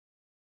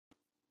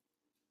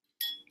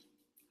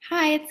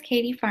Hi, it's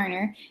Katie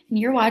Farner, and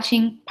you're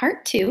watching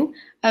part 2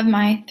 of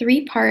my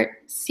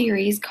 3-part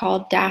series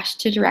called Dash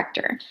to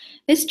Director.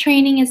 This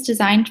training is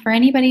designed for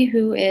anybody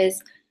who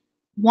is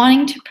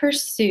wanting to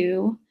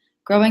pursue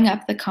growing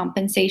up the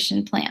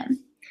compensation plan.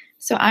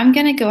 So I'm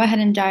going to go ahead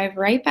and dive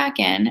right back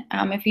in.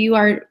 If you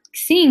are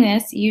seeing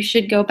this, you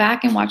should go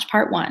back and watch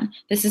part 1.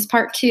 This is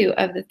part 2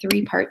 of the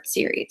 3-part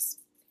series.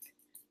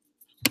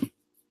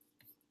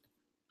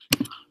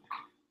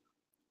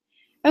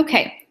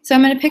 Okay, so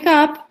I'm going to pick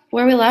up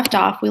where we left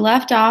off. We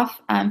left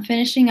off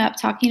finishing up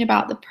talking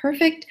about the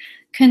perfect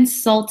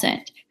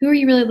consultant. Who are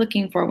you really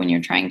looking for when you're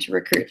trying to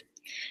recruit?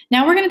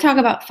 Now we're going to talk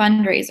about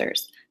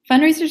fundraisers.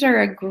 Fundraisers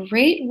are a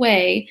great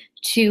way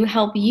to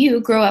help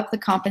you grow up the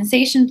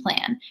compensation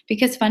plan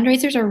because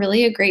fundraisers are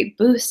really a great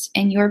boost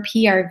in your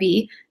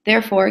PRV,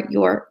 therefore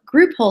your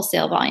group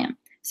wholesale volume.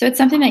 So it's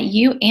something that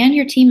you and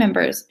your team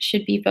members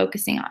should be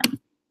focusing on.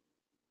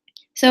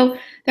 So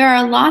there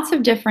are lots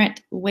of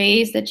different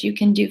ways that you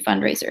can do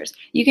fundraisers.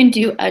 You can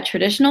do a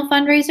traditional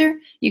fundraiser,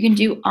 you can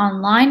do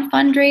online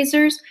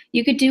fundraisers,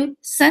 you could do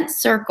Cent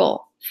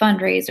Circle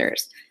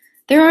fundraisers.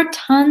 There are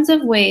tons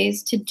of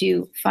ways to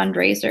do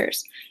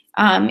fundraisers.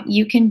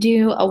 You can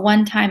do a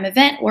one-time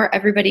event where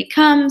everybody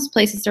comes,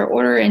 places their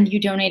order, and you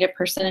donate a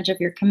percentage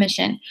of your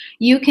commission.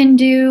 You can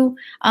do,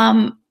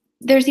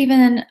 there's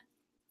even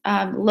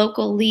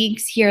local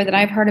leagues here that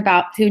I've heard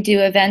about who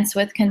do events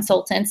with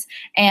consultants,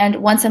 and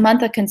once a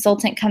month a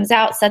consultant comes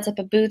out, sets up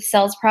a booth,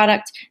 sells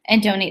product,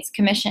 and donates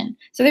commission.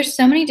 So there's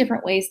so many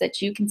different ways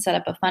that you can set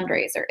up a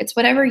fundraiser. It's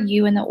whatever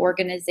you and the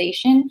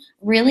organization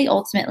really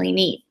ultimately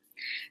need.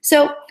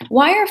 So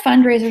why are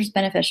fundraisers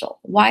beneficial?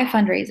 Why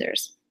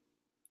fundraisers?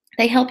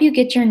 They help you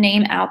get your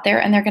name out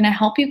there, and they're going to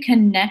help you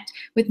connect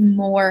with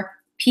more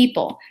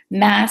people,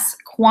 mass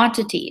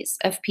quantities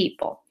of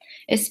people,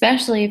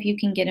 especially if you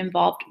can get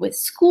involved with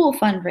school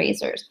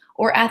fundraisers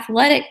or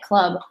athletic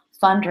club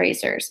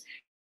fundraisers.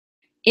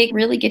 It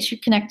really gets you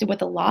connected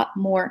with a lot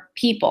more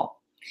people.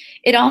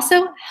 It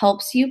also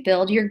helps you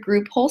build your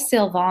group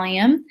wholesale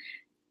volume.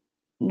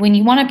 When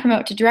you want to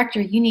promote to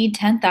director, you need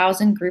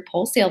 10,000 group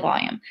wholesale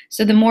volume.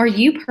 So the more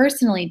you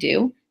personally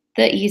do,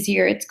 the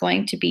easier it's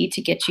going to be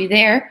to get you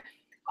there.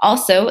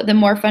 Also, the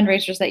more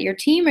fundraisers that your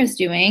team is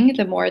doing,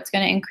 the more it's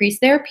going to increase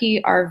their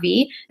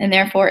PRV and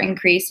therefore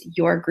increase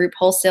your group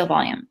wholesale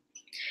volume.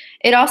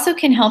 It also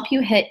can help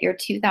you hit your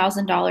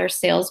 $2,000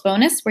 sales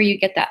bonus where you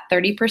get that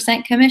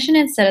 30% commission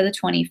instead of the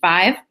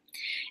 25%.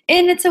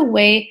 And it's a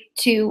way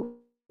to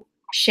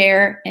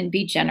share and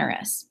be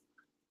generous.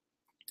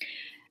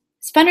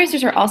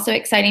 Fundraisers are also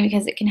exciting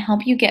because it can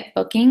help you get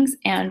bookings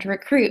and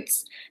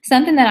recruits.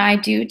 Something that I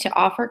do to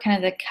offer kind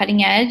of the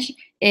cutting edge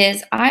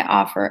is I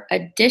offer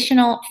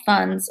additional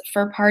funds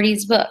for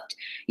parties booked.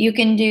 You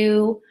can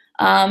do,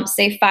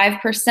 say,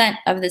 5%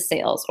 of the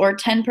sales or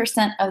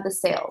 10% of the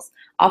sales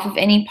off of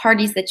any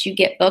parties that you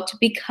get booked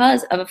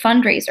because of a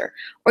fundraiser.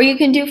 Or you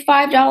can do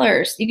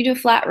 $5. You can do a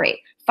flat rate,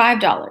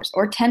 $5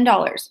 or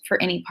 $10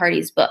 for any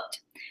parties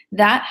booked.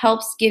 That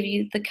helps give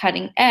you the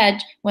cutting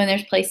edge when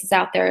there's places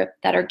out there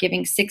that are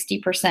giving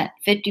 60%,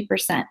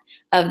 50%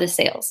 of the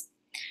sales.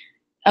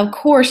 Of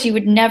course, you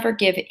would never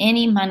give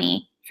any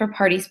money for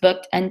parties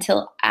booked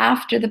until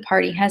after the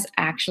party has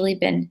actually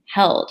been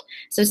held.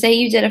 So say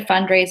you did a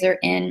fundraiser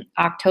in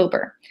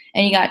October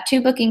and you got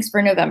 2 bookings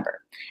for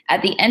November.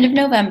 At the end of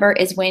November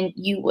is when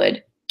you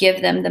would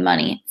give them the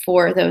money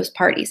for those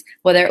parties,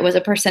 whether it was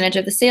a percentage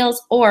of the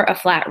sales or a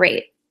flat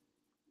rate.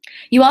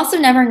 You also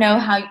never know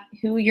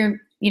who you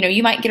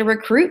might get a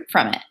recruit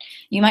from it.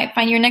 You might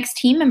find your next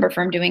team member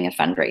from doing a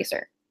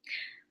fundraiser.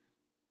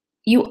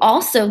 You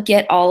also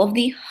get all of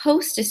the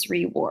hostess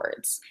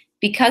rewards.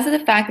 Because of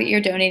the fact that you're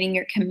donating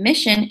your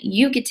commission,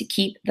 you get to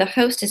keep the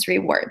hostess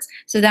rewards.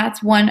 So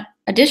that's one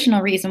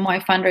additional reason why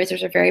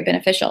fundraisers are very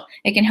beneficial.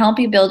 It can help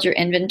you build your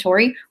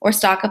inventory or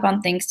stock up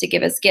on things to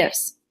give as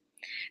gifts.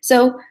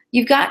 So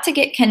you've got to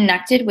get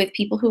connected with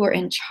people who are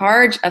in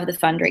charge of the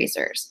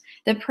fundraisers.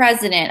 The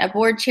president, a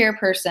board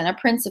chairperson, a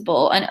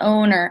principal, an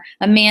owner,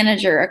 a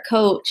manager, a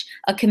coach,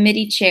 a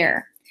committee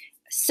chair.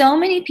 So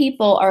many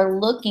people are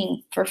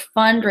looking for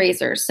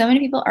fundraisers. So many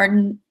people are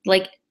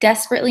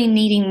desperately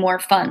needing more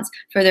funds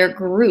for their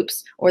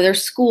groups or their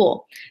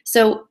school.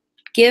 So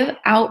give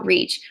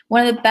outreach.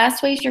 One of the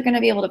best ways you're going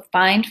to be able to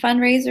find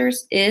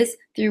fundraisers is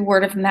through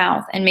word of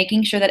mouth and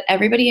making sure that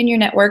everybody in your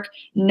network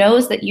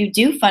knows that you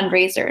do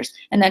fundraisers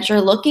and that you're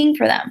looking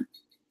for them.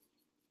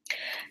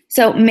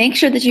 So make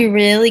sure that you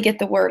really get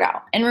the word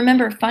out. And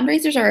remember,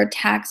 fundraisers are a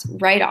tax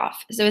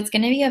write-off, so it's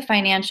going to be a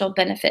financial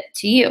benefit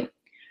to you.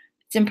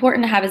 It's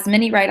important to have as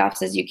many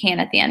write-offs as you can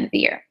at the end of the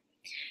year.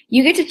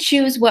 You get to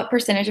choose what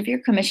percentage of your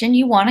commission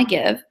you want to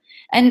give,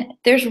 and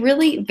there's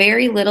really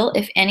very little,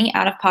 if any,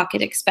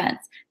 out-of-pocket expense.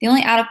 The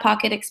only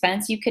out-of-pocket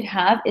expense you could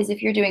have is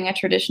if you're doing a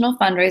traditional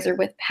fundraiser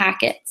with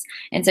packets,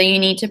 and so you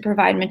need to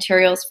provide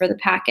materials for the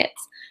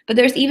packets. But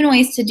there's even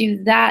ways to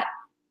do that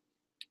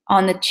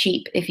on the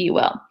cheap, if you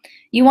will.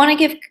 You want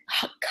to give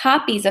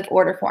copies of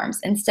order forms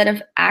instead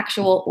of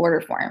actual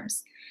order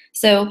forms.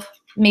 So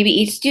maybe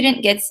each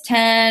student gets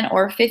 10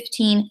 or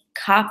 15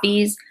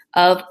 copies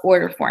of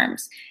order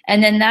forms.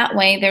 And then that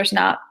way there's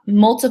not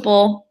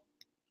multiple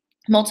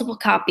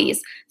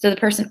copies. So the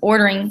person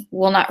ordering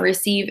will not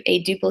receive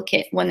a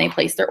duplicate when they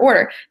place their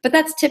order. But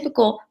that's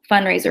typical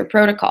fundraiser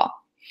protocol.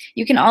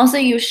 You can also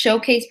use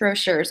showcase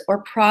brochures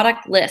or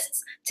product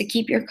lists to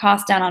keep your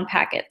costs down on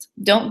packets.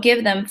 Don't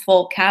give them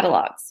full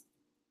catalogs.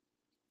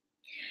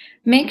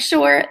 Make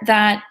sure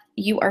that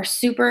you are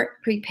super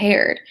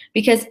prepared,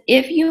 because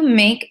if you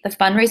make the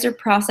fundraiser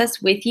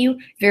process with you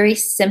very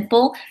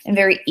simple and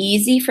very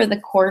easy for the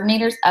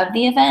coordinators of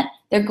the event,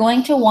 they're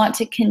going to want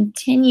to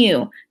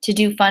continue to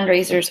do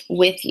fundraisers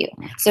with you.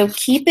 So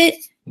keep it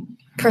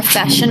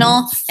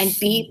professional and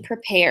be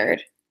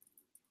prepared.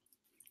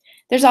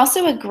 There's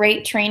also a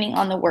great training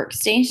on the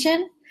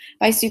workstation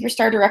by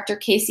Superstar Director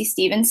Casey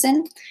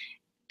Stevenson,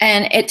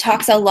 and it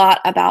talks a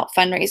lot about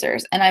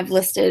fundraisers, and I've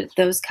listed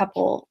those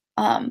couple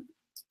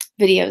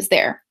videos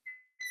there.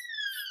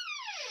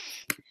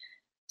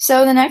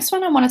 So the next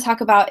one I want to talk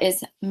about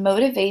is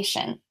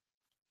motivation.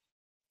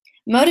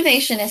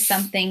 Motivation is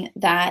something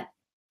that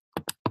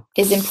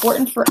is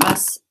important for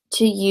us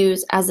to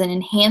use as an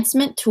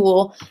enhancement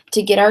tool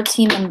to get our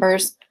team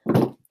members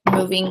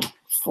moving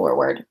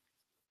forward.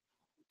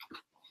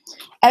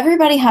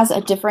 Everybody has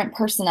a different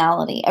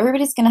personality.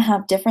 Everybody's going to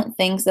have different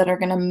things that are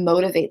going to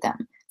motivate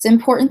them. It's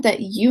important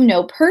that you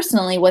know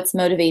personally what's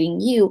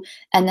motivating you,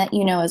 and that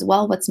you know as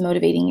well what's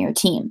motivating your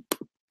team.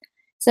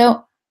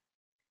 So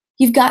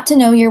you've got to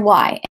know your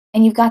why,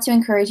 and you've got to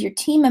encourage your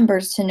team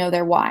members to know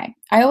their why.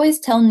 I always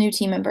tell new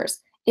team members,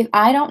 if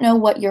I don't know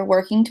what you're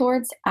working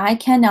towards, I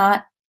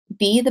cannot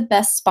be the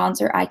best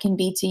sponsor I can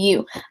be to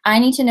you. I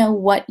need to know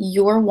what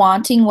you're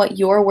wanting, what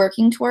you're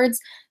working towards,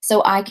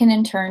 so I can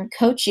in turn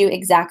coach you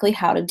exactly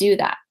how to do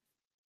that.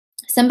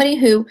 Somebody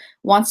who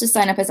wants to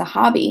sign up as a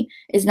hobby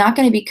is not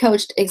going to be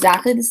coached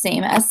exactly the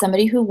same as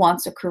somebody who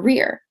wants a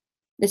career.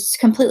 It's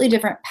completely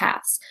different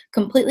paths,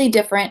 completely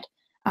different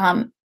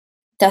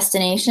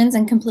destinations,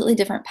 and completely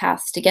different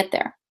paths to get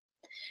there.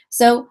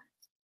 So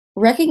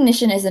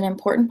recognition is an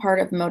important part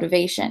of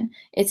motivation.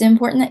 It's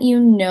important that you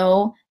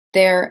know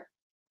their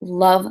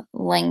love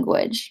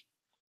language.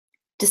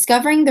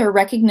 Discovering their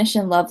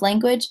recognition love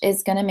language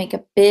is going to make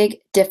a big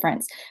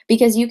difference,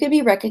 because you could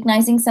be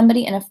recognizing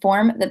somebody in a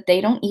form that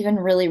they don't even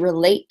really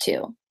relate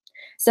to.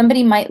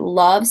 Somebody might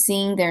love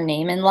seeing their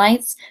name in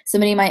lights.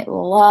 Somebody might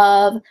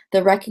love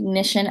the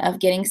recognition of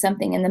getting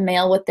something in the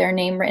mail with their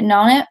name written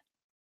on it,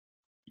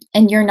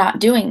 and you're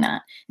not doing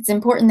that. It's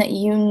important that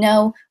you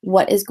know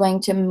what is going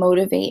to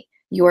motivate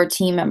your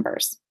team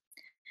members.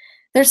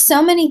 There's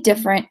so many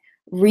different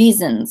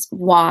reasons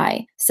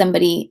why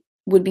somebody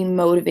would be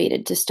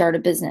motivated to start a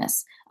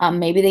business.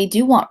 Maybe they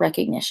do want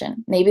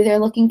recognition. Maybe they're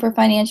looking for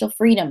financial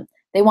freedom.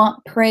 They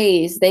want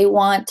praise. They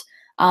want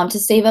to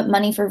save up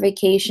money for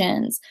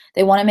vacations.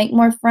 They want to make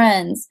more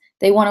friends.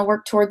 They want to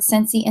work towards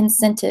Scentsy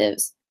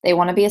incentives. They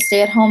want to be a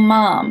stay-at-home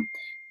mom.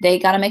 They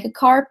got to make a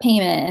car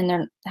payment and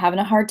they're having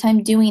a hard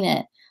time doing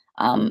it.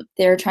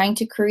 They're trying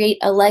to create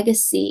a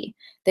legacy.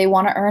 They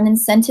want to earn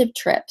incentive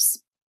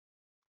trips.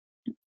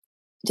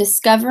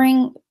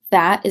 Discovering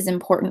that is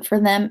important for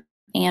them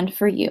and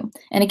for you.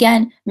 And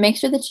again, make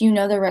sure that you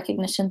know the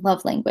recognition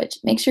love language.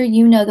 Make sure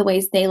you know the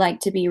ways they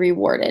like to be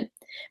rewarded.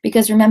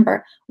 Because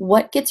remember,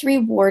 what gets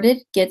rewarded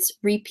gets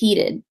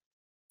repeated.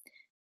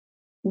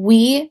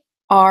 We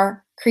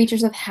are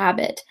creatures of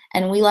habit,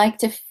 and we like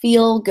to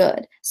feel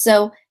good.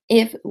 So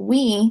if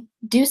we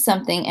do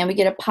something and we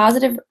get a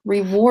positive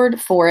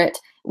reward for it,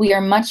 we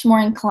are much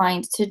more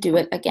inclined to do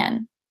it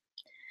again.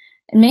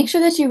 And make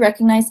sure that you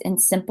recognize in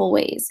simple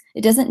ways.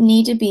 It doesn't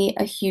need to be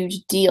a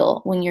huge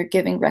deal when you're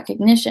giving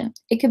recognition.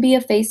 It could be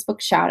a Facebook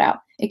shout out.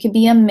 It could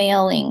be a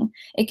mailing.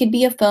 It could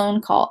be a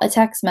phone call, a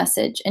text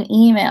message, an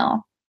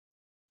email.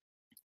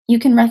 You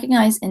can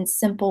recognize in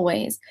simple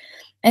ways.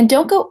 And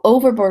don't go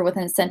overboard with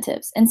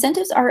incentives.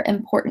 Incentives are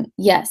important,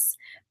 yes.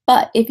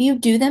 But if you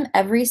do them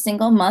every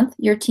single month,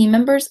 your team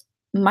members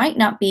might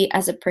not be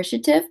as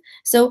appreciative.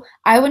 So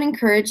I would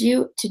encourage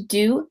you to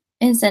do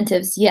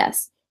incentives,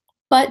 yes,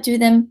 but do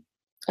them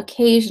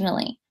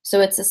occasionally, so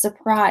it's a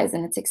surprise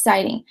and it's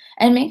exciting.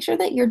 And make sure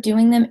that you're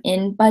doing them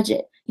in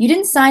budget. You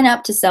didn't sign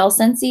up to sell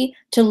Scentsy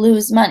to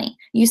lose money.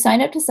 You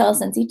signed up to sell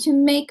Scentsy to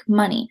make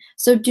money.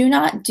 So do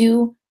not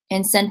do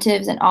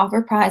incentives and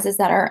offer prizes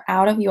that are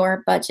out of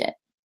your budget.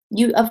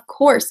 You, of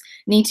course,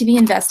 need to be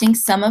investing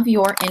some of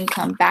your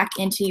income back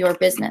into your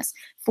business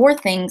for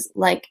things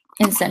like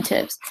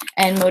incentives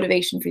and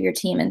motivation for your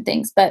team and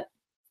things. But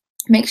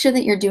make sure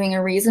that you're doing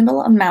a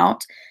reasonable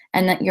amount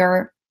and that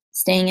you're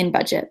staying in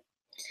budget.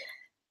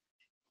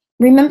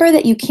 Remember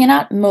that you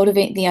cannot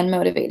motivate the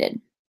unmotivated.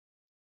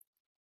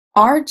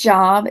 Our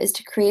job is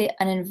to create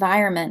an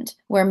environment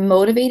where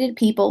motivated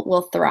people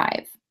will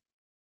thrive.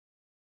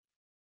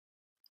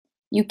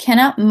 You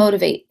cannot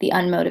motivate the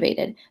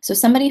unmotivated. So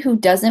somebody who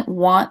doesn't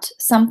want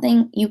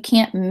something, you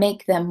can't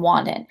make them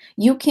want it.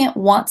 You can't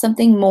want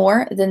something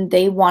more than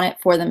they want it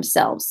for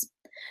themselves.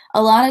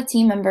 A lot of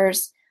team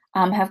members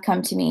have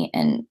come to me,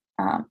 and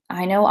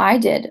I know I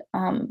did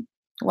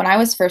when I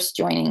was first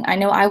joining. I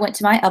know I went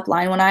to my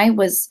upline when I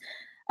was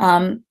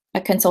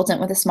a consultant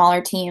with a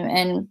smaller team,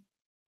 and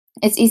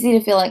it's easy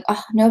to feel like,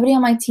 oh, nobody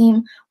on my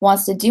team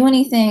wants to do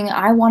anything.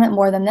 I want it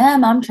more than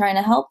them. I'm trying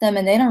to help them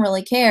and they don't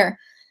really care.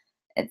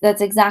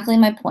 That's exactly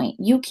my point.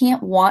 You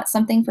can't want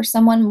something for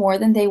someone more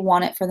than they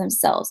want it for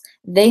themselves.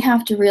 They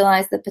have to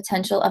realize the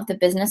potential of the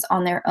business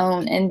on their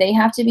own, and they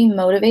have to be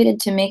motivated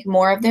to make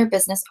more of their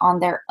business on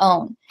their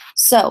own.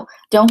 So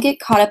don't get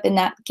caught up in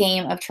that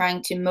game of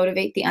trying to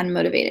motivate the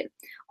unmotivated.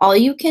 All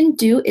you can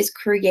do is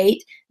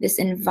create this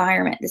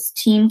environment, this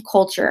team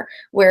culture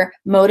where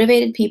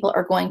motivated people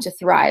are going to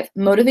thrive.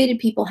 Motivated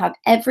people have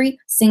every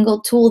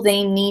single tool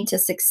they need to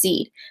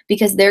succeed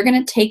because they're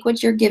going to take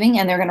what you're giving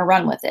and they're going to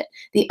run with it.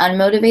 The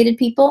unmotivated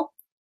people,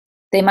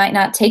 they might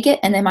not take it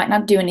and they might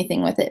not do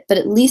anything with it, but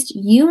at least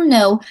you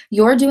know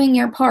you're doing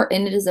your part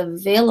and it is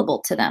available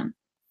to them.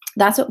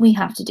 That's what we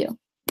have to do.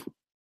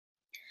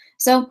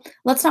 So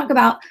let's talk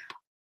about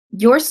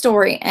your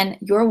story and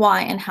your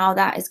why and how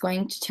that is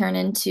going to turn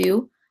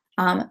into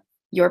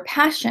your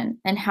passion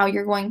and how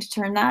you're going to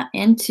turn that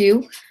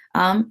into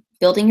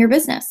building your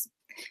business.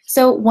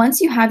 So once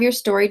you have your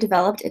story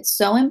developed, it's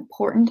so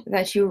important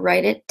that you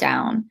write it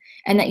down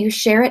and that you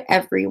share it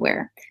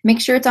everywhere.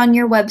 Make sure it's on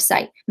your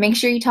website. Make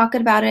sure you talk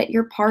about it at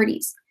your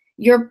parties.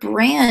 Your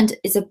brand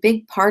is a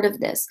big part of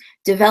this.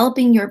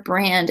 Developing your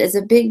brand is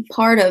a big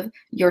part of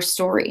your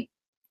story.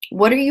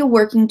 What are you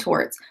working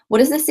towards?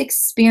 What is this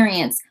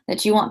experience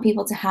that you want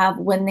people to have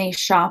when they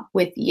shop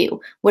with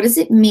you? What does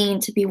it mean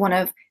to be one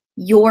of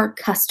your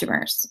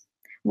customers?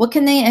 What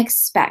can they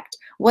expect?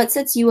 What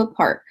sets you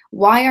apart?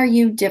 Why are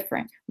you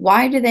different?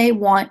 Why do they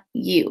want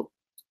you?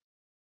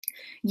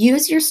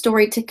 Use your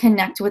story to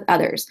connect with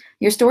others.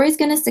 Your story is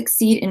going to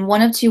succeed in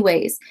one of two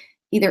ways.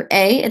 Either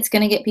A, it's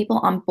going to get people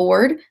on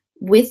board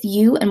with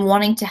you and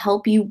wanting to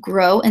help you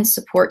grow and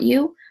support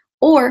you,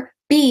 or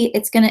B,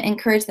 it's going to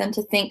encourage them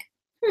to think,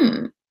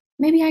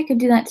 maybe I could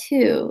do that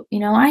too.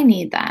 I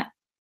need that.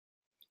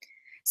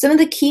 Some of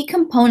the key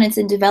components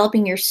in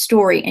developing your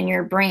story and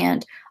your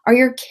brand are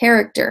your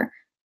character,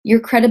 your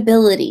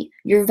credibility,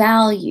 your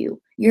value,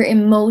 your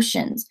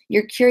emotions,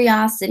 your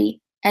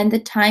curiosity, and the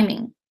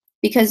timing.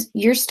 Because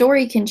your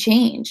story can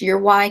change, your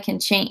why can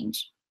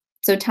change.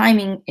 So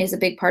timing is a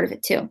big part of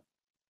it too.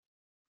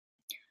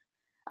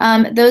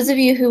 Those of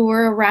you who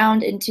were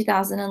around in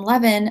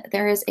 2011,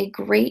 there is a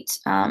great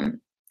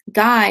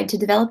guide to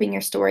developing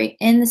your story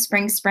in the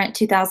Spring Sprint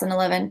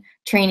 2011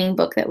 training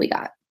book that we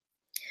got.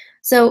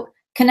 So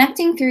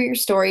connecting through your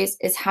stories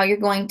is how you're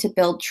going to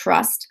build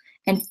trust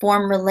and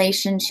form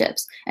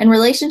relationships. And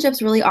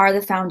relationships really are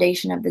the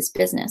foundation of this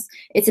business.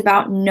 It's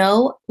about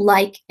know,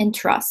 like, and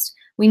trust.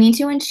 We need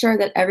to ensure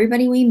that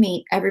everybody we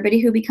meet,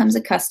 everybody who becomes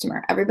a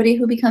customer, everybody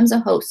who becomes a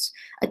host,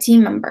 a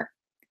team member,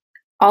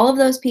 all of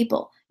those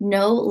people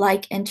know,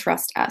 like, and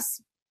trust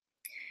us.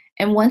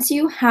 And once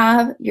you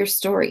have your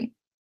story,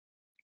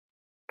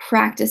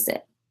 practice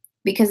it,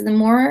 because the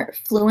more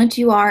fluent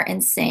you are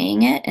in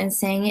saying it and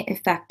saying it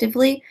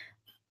effectively,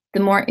 the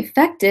more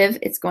effective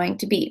it's going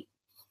to be.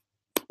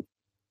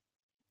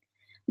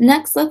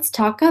 Next, let's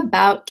talk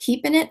about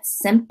keeping it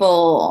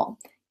simple.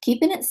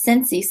 Keeping it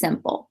Scentsy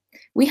simple.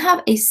 We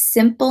have a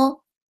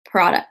simple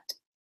product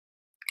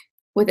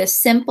with a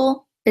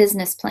simple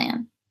business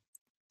plan.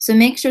 So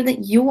make sure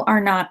that you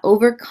are not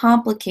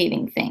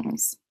overcomplicating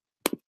things.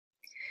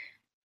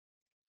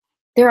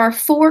 There are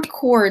 4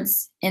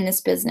 chords in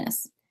this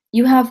business.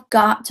 You have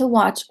got to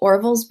watch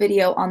Orville's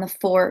video on the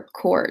 4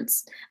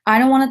 chords. I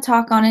don't want to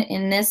talk on it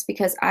in this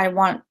because I don't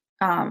want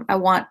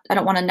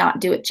to not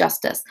do it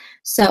justice.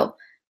 So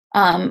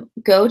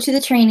go to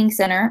the training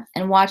center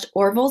and watch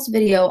Orville's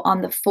video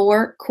on the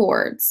 4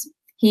 chords.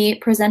 He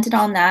presented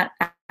on that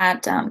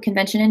at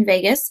convention in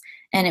Vegas,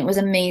 and it was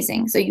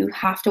amazing. So you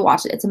have to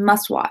watch it. It's a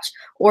must watch.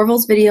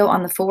 Orville's video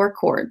on the 4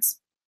 chords.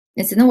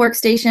 It's in the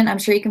workstation. I'm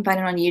sure you can find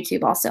it on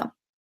YouTube also.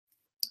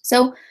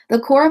 So the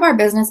core of our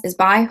business is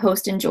buy,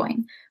 host, and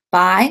join.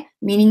 Buy,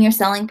 meaning you're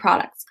selling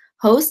products.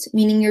 Host,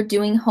 meaning you're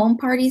doing home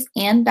parties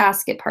and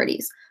basket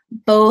parties.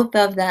 Both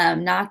of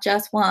them, not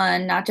just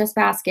one, not just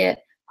basket,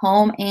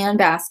 home and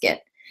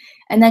basket.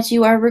 And that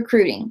you are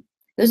recruiting.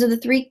 Those are the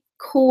 3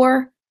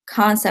 core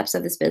concepts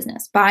of this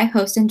business. Buy,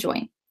 host, and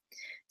join.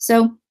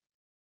 So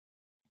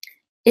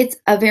it's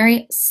a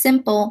very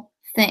simple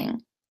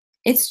thing.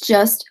 It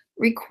just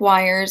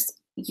requires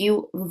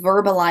you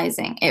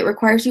verbalizing. It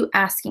requires you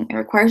asking. It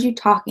requires you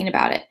talking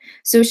about it.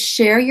 So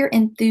share your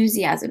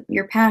enthusiasm,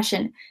 your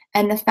passion,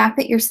 and the fact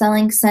that you're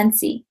selling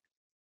Scentsy.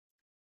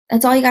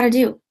 That's all you got to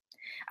do.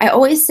 I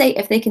always say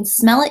if they can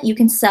smell it, you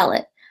can sell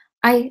it.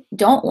 I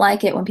don't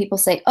like it when people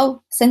say,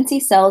 oh,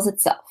 Scentsy sells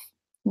itself.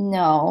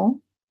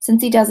 No,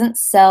 Scentsy doesn't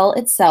sell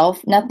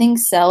itself. Nothing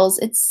sells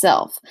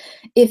itself.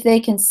 If they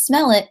can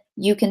smell it,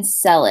 you can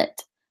sell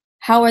it.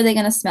 How are they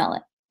going to smell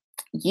it?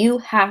 You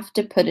have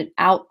to put it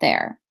out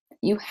there.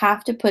 You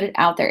have to put it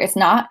out there. It's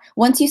not,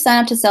 once you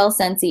sign up to sell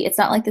Scentsy, it's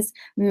not like this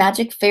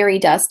magic fairy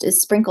dust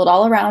is sprinkled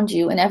all around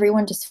you and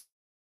everyone just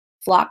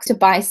flocks to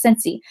buy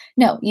Scentsy.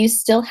 No, you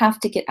still have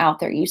to get out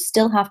there. You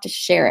still have to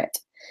share it.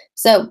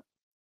 So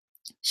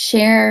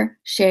share,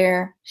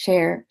 share,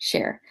 share,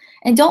 share.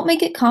 And don't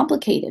make it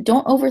complicated.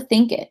 Don't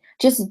overthink it.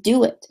 Just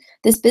do it.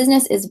 This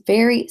business is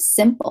very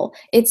simple.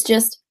 It's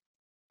just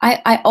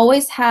I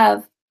always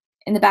have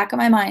in the back of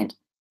my mind,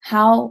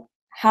 how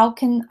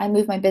can I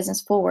move my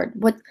business forward?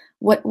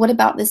 What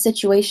about this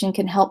situation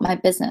can help my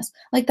business?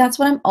 Like that's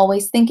what I'm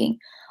always thinking.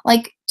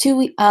 Like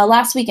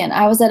last weekend,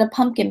 I was at a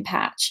pumpkin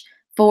patch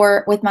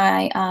for with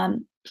my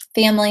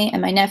family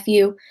and my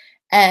nephew,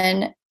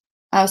 and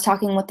I was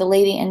talking with the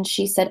lady, and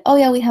she said, "Oh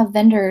yeah, we have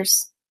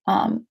vendors,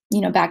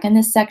 back in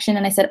this section."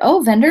 And I said,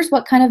 "Oh, vendors?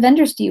 What kind of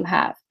vendors do you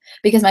have?"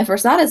 Because my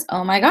first thought is,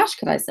 oh my gosh,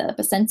 could I set up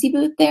a Scentsy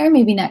booth there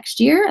maybe next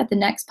year at the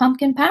next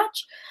pumpkin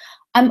patch?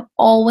 I'm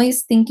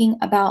always thinking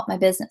about my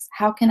business.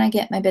 How can I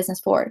get my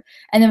business forward?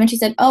 And then when she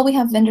said, oh, we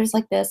have vendors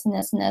like this and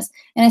this and this.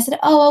 And I said,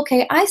 oh,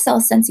 okay, I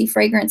sell Scentsy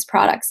fragrance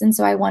products. And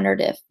so I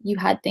wondered if you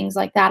had things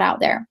like that out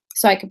there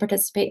so I could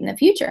participate in the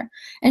future.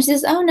 And she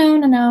says, oh,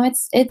 no.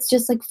 It's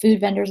just like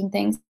food vendors and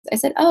things. I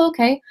said, oh,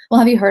 okay. Well,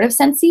 have you heard of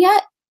Scentsy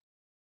yet?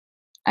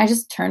 I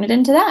just turned it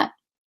into that.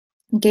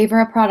 Gave her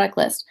a product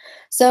list.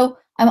 So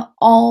I've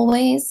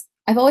always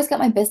got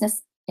my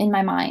business in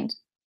my mind.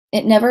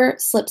 It never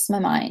slips my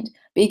mind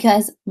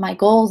because my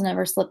goals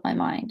never slip my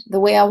mind. The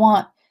way I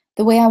want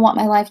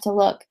my life to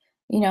look,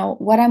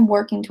 what I'm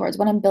working towards,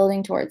 what I'm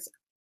building towards,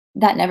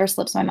 that never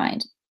slips my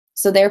mind.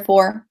 So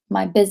therefore,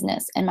 my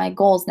business and my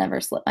goals never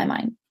slip my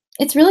mind.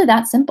 It's really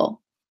that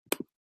simple.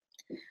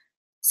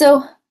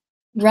 So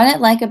run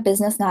it like a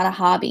business, not a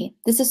hobby.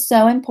 This is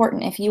so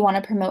important if you want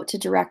to promote to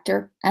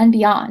director and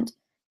beyond.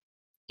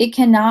 It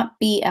cannot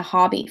be a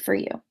hobby for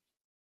you.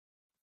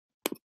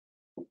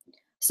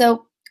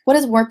 So what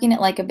does working it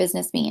like a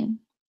business mean?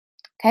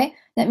 Okay,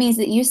 that means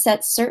that you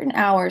set certain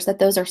hours, that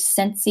those are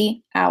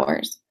Scentsy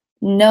hours.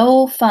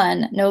 No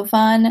fun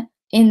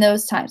in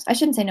those times. I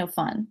shouldn't say no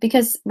fun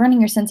because running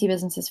your Scentsy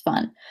business is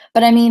fun,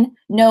 but I mean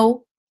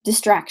no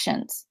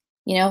distractions.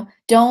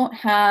 Don't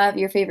have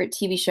your favorite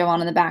TV show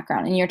on in the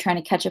background and you're trying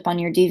to catch up on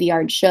your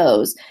DVR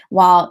shows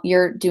while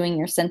you're doing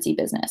your Scentsy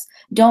business.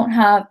 Don't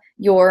have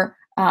your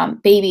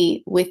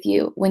baby with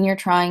you when you're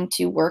trying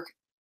to work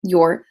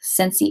your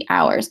Scentsy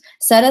hours.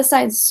 Set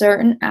aside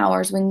certain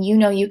hours when you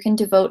know you can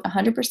devote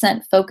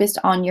 100% focused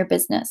on your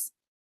business.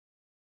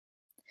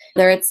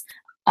 Whether it's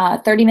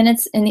 30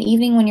 minutes in the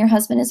evening when your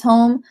husband is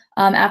home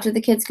after the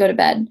kids go to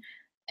bed,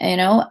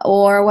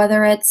 or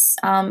whether it's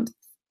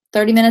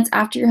 30 minutes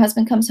after your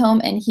husband comes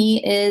home and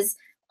he is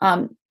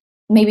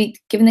maybe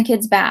giving the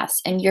kids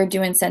baths and you're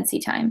doing Scentsy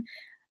time.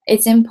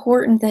 It's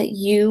important that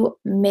you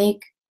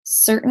make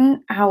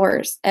certain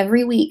hours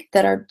every week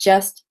that are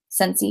just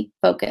Scentsy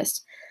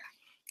focused.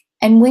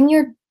 And when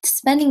you're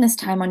spending this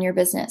time on your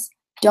business,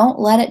 don't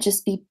let it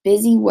just be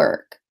busy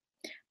work.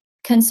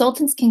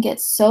 Consultants can get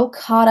so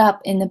caught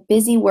up in the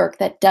busy work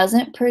that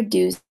doesn't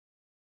produce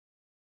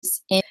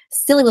in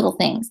silly little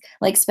things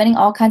like spending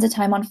all kinds of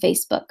time on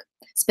Facebook,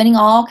 spending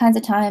all kinds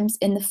of times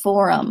in the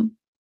forum,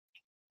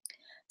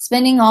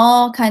 spending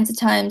all kinds of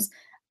times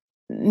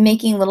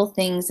making little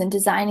things and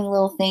designing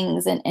little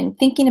things and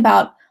thinking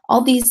about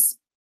all these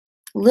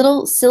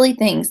little silly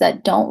things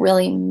that don't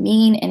really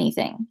mean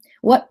anything.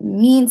 What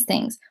means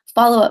things?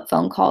 Follow-up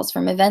phone calls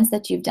from events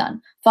that you've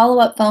done,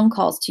 follow-up phone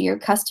calls to your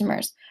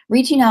customers,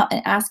 reaching out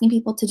and asking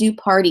people to do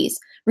parties,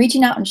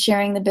 reaching out and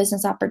sharing the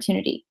business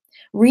opportunity,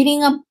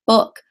 reading a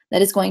book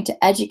that is going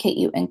to educate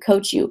you and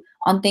coach you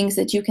on things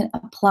that you can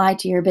apply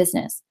to your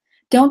business.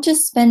 Don't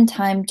just spend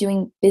time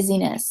doing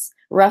busyness,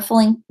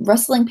 rustling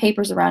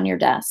papers around your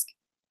desk.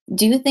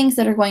 Do things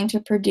that are going to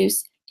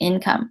produce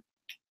income.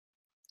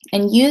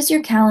 And use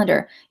your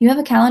calendar. You have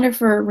a calendar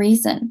for a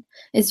reason.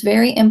 It's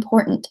very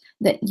important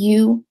that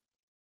you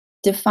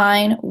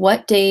define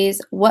what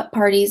days, what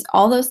parties,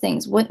 all those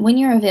things, when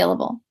you're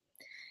available.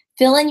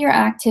 Fill in your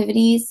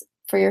activities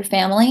for your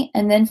family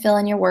and then fill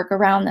in your work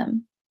around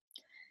them.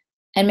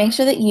 And make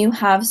sure that you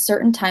have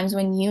certain times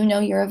when you know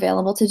you're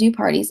available to do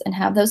parties and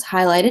have those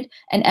highlighted.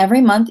 And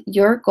every month,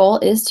 your goal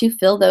is to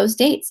fill those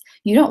dates.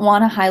 You don't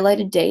want a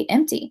highlighted date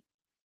empty.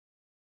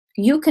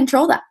 You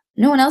control that.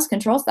 No one else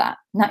controls that.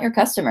 Not your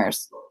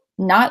customers,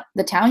 not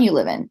the town you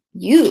live in.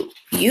 You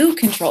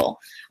control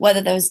whether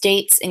those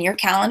dates in your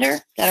calendar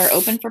that are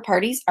open for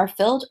parties are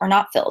filled or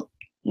not filled.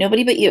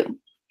 Nobody but you.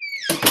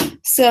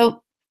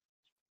 So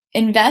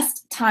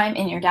invest time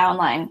in your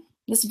downline.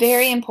 This is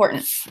very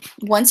important.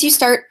 Once you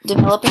start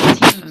developing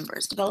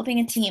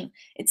a team,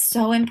 it's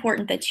so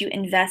important that you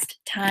invest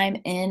time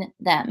in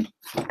them.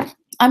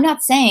 I'm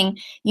not saying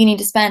you need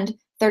to spend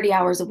 30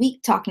 hours a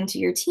week talking to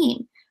your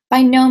team.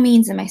 By no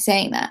means am I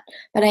saying that,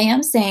 but I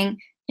am saying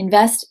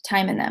invest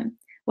time in them.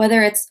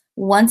 Whether it's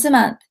once a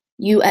month,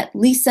 you at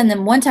least send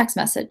them one text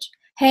message.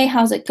 Hey,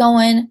 how's it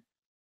going?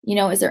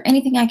 Is there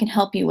anything I can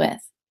help you with?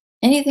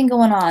 Anything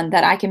going on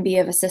that I can be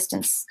of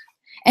assistance?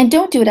 And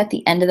don't do it at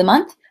the end of the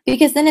month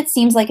because then it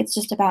seems like it's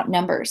just about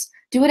numbers.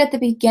 Do it at the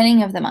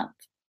beginning of the month.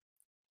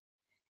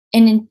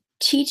 And in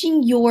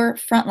teaching your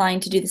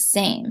frontline to do the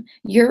same,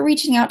 you're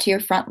reaching out to your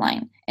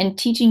frontline and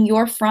teaching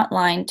your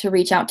frontline to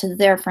reach out to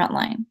their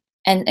frontline.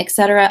 And et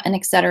cetera, and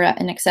et cetera,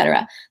 and et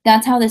cetera.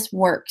 That's how this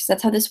works.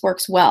 That's how this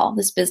works well,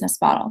 this business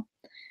model.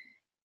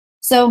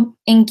 So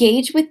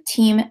engage with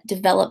team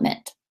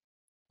development.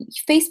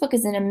 Facebook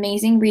is an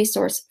amazing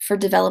resource for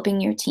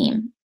developing your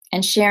team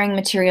and sharing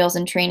materials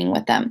and training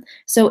with them.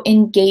 So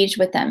engage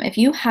with them. If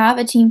you have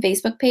a team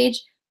Facebook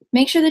page,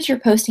 make sure that you're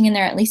posting in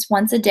there at least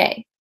once a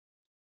day.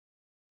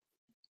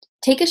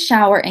 Take a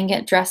shower and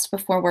get dressed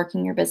before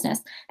working your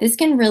business. This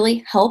can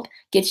really help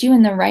get you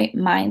in the right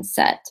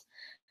mindset.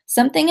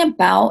 Something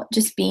about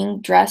just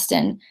being dressed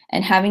and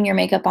having your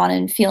makeup on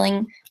and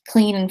feeling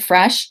clean and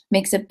fresh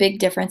makes a big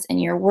difference in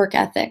your work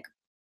ethic.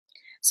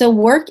 So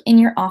work in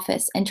your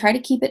office and try to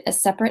keep it as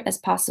separate as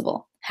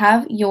possible.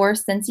 Have your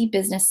Scentsy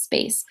business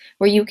space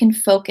where you can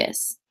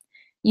focus.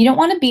 You don't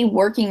want to be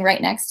working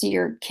right next to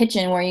your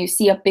kitchen where you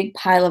see a big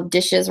pile of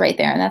dishes right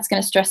there, and that's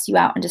going to stress you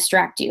out and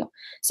distract you.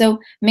 So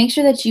make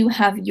sure that you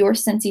have your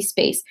Scentsy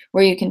space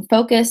where you can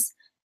focus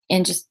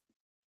and just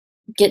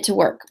get to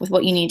work with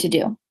what you need to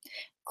do.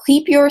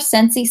 Keep your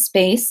Scentsy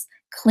space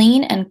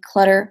clean and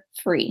clutter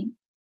free.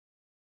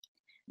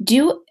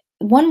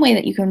 One way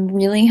that you can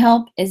really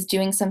help is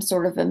doing some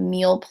sort of a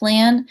meal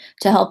plan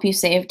to help you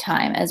save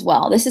time as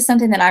well. This is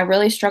something that I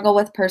really struggle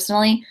with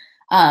personally.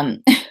 I,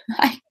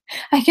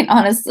 I can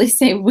honestly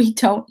say we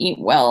don't eat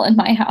well in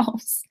my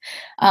house.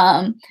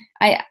 I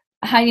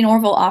Heidi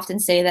Norville often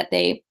say that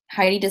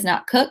Heidi does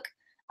not cook.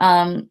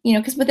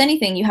 Because with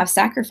anything you have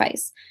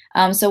sacrifice.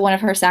 So one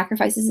of her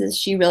sacrifices is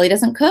she really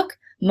doesn't cook.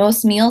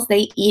 Most meals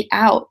they eat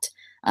out.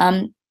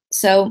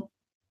 So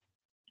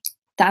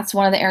that's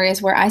one of the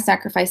areas where I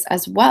sacrifice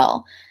as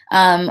well.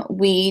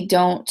 I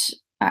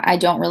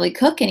don't really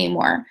cook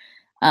anymore.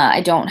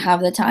 I don't have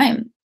the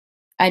time.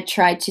 I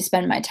try to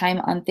spend my time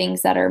on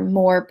things that are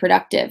more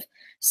productive.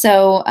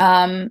 So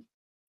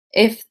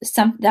if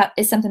that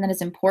is something that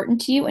is important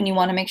to you and you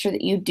want to make sure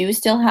that you do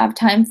still have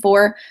time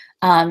for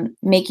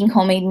making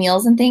homemade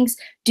meals and things,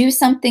 do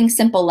something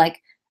simple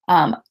like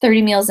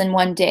 30 meals in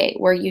one day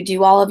where you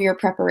do all of your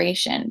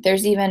preparation.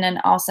 There's even an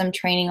awesome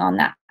training on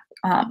that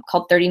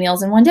called 30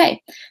 Meals in One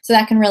Day. So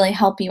that can really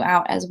help you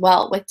out as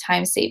well with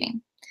time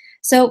saving.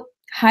 So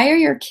hire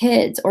your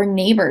kids or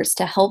neighbors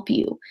to help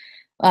you,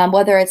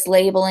 whether it's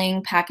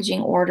labeling, packaging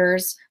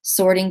orders,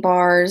 sorting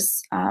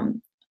bars,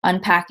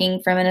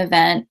 unpacking from an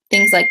event,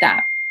 things like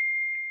that.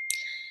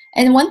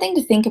 And one thing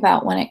to think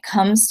about when it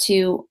comes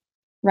to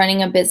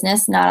running a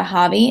business, not a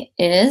hobby,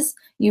 is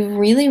you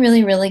really,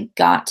 really, really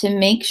got to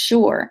make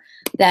sure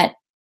that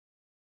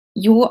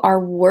you are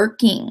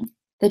working,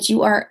 that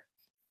you are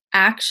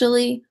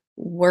actually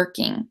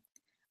working.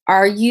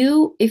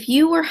 If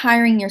you were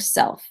hiring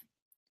yourself,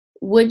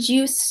 would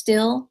you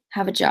still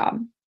have a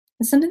job?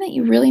 It's something that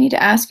you really need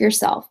to ask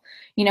yourself.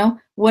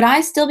 Would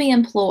I still be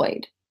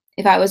employed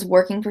if I was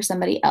working for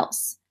somebody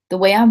else the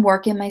way I'm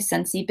working my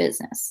Scentsy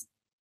business?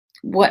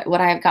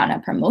 Would I have gotten a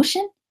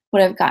promotion?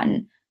 Would I have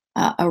gotten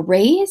a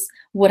raise?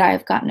 Would I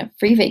have gotten a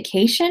free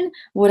vacation?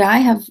 Would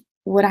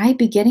I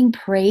be getting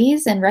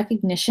praise and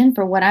recognition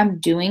for what I'm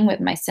doing with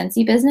my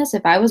Scentsy business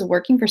if I was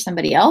working for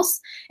somebody else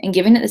and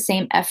giving it the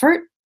same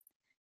effort?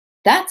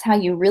 That's how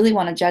you really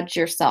want to judge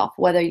yourself,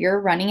 whether you're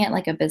running it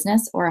like a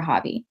business or a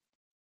hobby.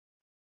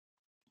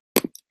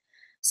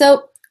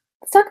 So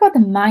let's talk about the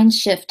mind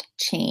shift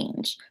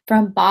change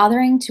from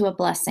bothering to a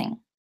blessing.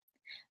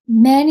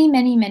 Many,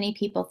 many, many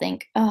people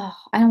think, oh,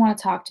 I don't want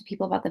to talk to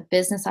people about the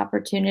business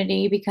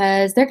opportunity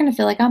because they're going to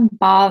feel like I'm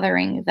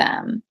bothering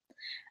them.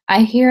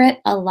 I hear it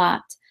a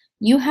lot.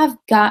 You have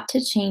got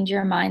to change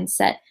your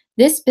mindset.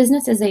 This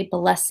business is a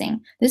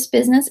blessing. This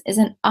business is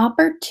an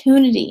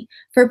opportunity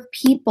for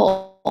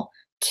people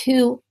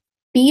to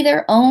be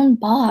their own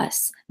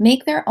boss,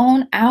 make their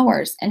own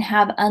hours, and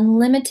have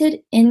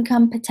unlimited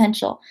income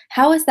potential.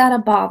 How is that a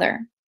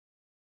bother?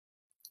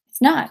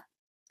 It's not.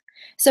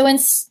 So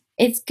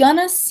it's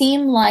gonna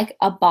seem like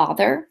a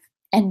bother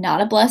and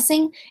not a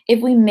blessing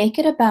if we make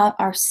it about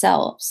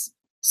ourselves.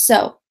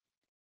 So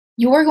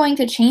you're going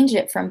to change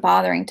it from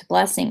bothering to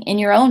blessing in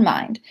your own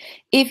mind.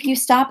 If you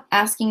stop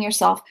asking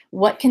yourself,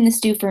 what can this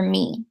do for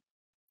me?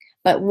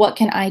 But what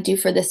can I do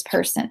for this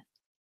person?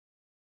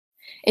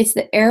 It's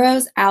the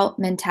arrows out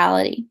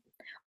mentality.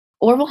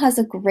 Orville has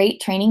a great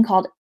training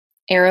called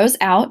Arrows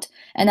Out,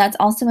 and that's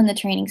also in the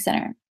training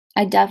center.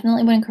 I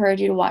definitely would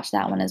encourage you to watch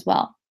that one as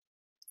well.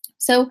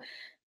 So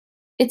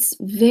it's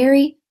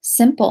very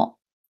simple.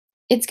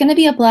 It's going to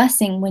be a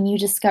blessing when you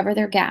discover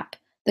their gap.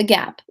 The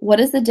gap. What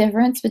is the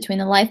difference between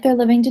the life they're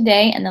living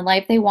today and the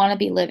life they want to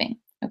be living?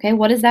 Okay,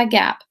 what is that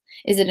gap?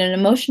 Is it an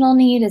emotional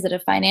need? Is it a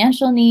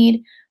financial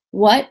need?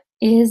 What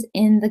is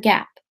in the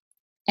gap?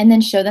 And then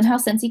show them how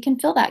Scentsy can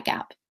fill that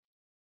gap.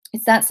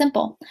 It's that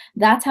simple.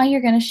 That's how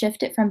you're going to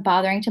shift it from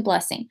bothering to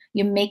blessing.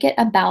 You make it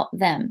about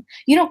them.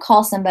 You don't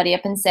call somebody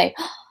up and say,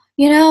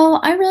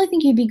 I really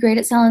think you'd be great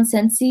at selling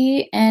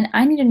Scentsy, and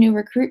I need a new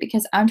recruit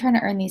because I'm trying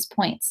to earn these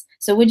points.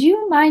 So would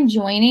you mind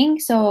joining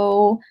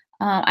so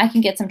I can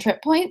get some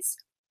trip points?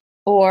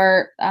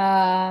 Or,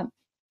 I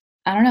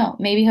don't know,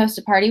 maybe host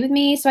a party with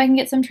me so I can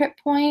get some trip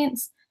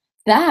points?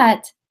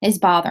 That is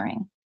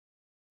bothering.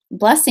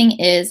 Blessing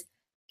is,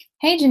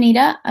 hey,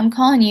 Janita, I'm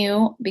calling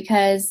you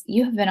because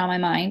you have been on my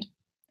mind.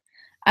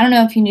 I don't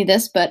know if you knew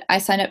this, but I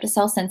signed up to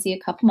sell Scentsy a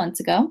couple months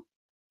ago.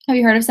 Have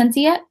you heard of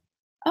Scentsy yet?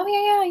 Oh,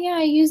 yeah,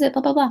 I use it,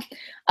 blah, blah, blah.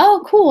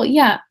 Oh, cool.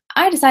 Yeah.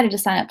 I decided to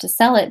sign up to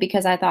sell it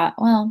because I thought,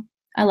 well,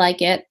 I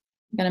like it.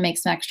 I'm going to make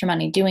some extra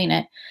money doing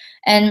it.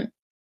 And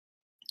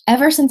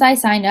ever since I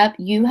signed up,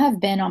 you have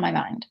been on my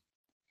mind.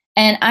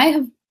 And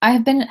I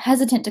have been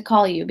hesitant to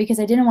call you because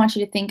I didn't want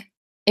you to think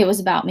it was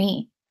about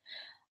me.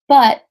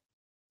 But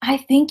I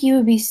think you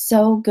would be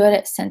so good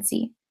at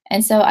Scentsy.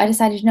 And so I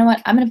decided, you know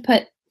what? I'm going to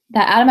put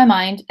that out of my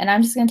mind and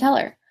I'm just going to tell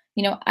her,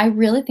 I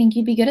really think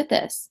you'd be good at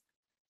this.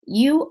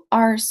 You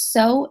are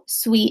so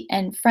sweet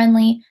and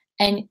friendly,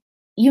 and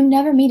you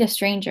never meet a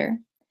stranger.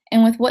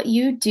 And with what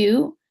you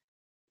do,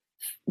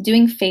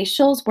 doing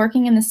facials,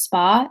 working in the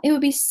spa, it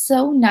would be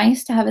so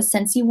nice to have a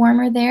Scentsy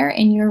warmer there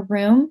in your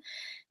room.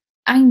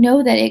 I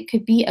know that it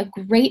could be a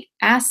great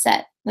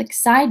asset, like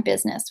side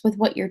business with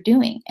what you're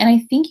doing. And I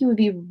think you would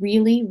be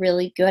really,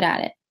 really good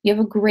at it. You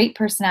have a great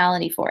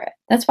personality for it.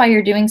 That's why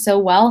you're doing so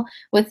well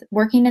with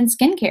working in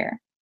skincare.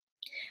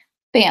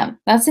 Bam,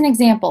 that's an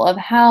example of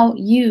how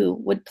you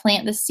would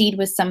plant the seed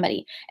with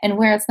somebody and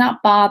where it's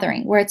not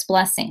bothering, where it's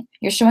blessing.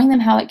 You're showing them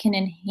how it can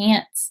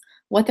enhance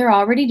what they're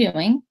already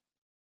doing.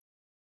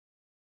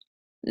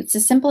 It's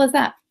as simple as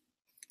that.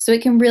 So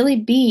it can really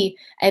be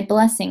a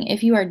blessing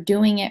if you are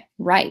doing it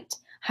right,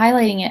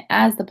 highlighting it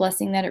as the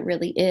blessing that it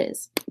really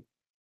is.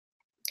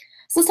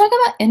 So let's talk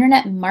about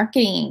internet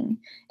marketing.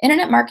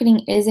 Internet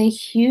marketing is a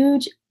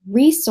huge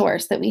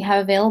resource that we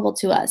have available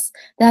to us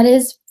that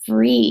is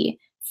free.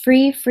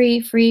 Free,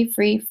 free, free,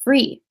 free,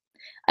 free.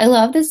 I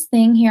love this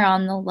thing here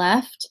on the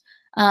left.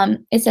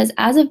 It says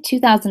as of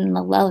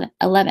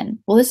 2011.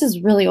 Well, this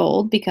is really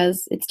old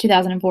because it's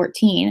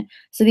 2014.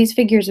 So these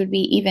figures would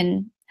be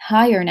even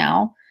higher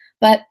now.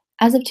 But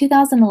as of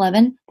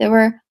 2011, there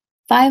were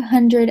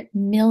 500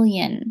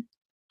 million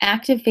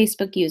active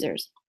Facebook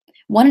users.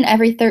 1 in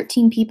every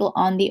 13 people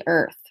on the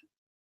earth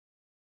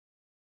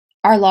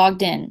are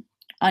logged in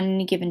on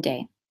any given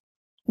day.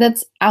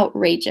 That's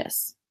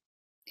outrageous.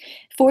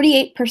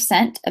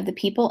 48% of the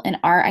people in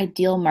our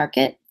ideal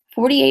market,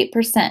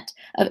 48%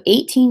 of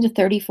 18 to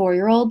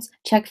 34-year-olds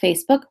check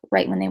Facebook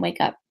right when they wake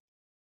up.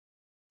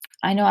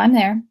 I know I'm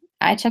there.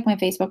 I check my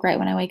Facebook right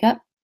when I wake up.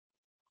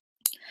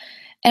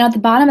 And at the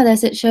bottom of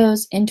this, it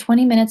shows in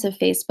 20 minutes of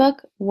Facebook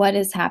what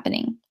is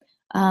happening.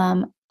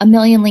 1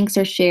 million links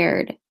are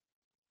shared.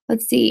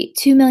 Let's see,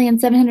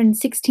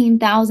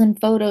 2,716,000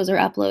 photos are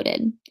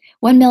uploaded.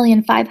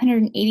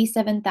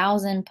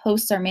 1,587,000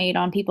 posts are made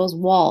on people's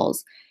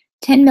walls.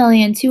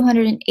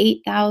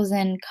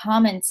 10,208,000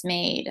 comments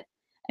made.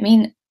 I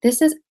mean,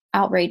 this is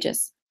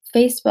outrageous.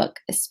 Facebook,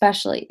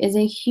 especially, is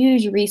a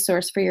huge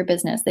resource for your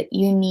business that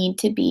you need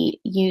to be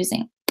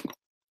using.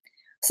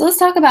 So let's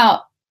talk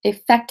about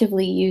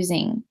effectively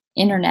using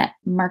internet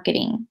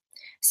marketing.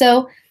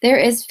 So there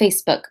is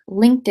Facebook,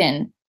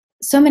 LinkedIn,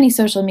 so many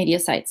social media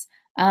sites,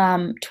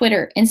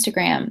 Twitter,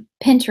 Instagram,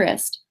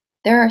 Pinterest.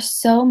 There are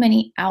so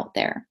many out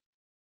there.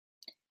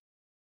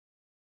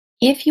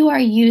 If you are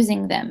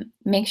using them,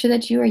 make sure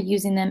that you are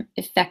using them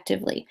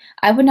effectively.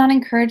 I would not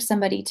encourage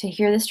somebody to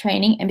hear this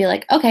training and be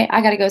like, okay,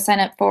 I got to go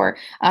sign up for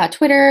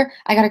Twitter.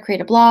 I got to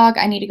create a blog.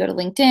 I need to go to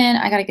LinkedIn.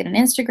 I got to get an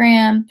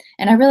Instagram.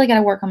 And I really got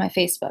to work on my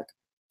Facebook.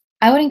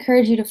 I would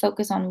encourage you to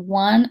focus on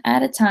one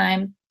at a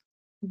time,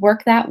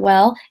 work that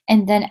well,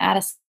 and then add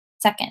a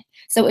second.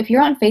 So if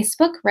you're on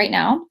Facebook right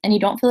now and you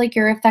don't feel like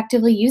you're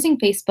effectively using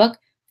Facebook,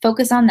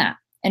 focus on that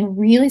and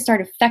really start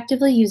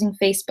effectively using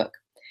Facebook.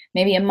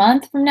 Maybe a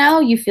month from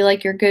now, you feel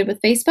like you're good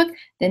with Facebook,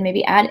 then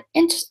maybe add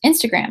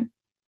Instagram.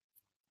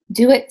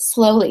 Do it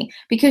slowly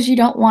because you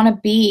don't want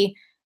to be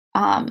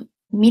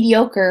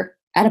mediocre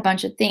at a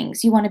bunch of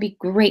things. You want to be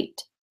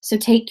great. So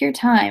take your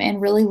time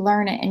and really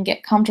learn it and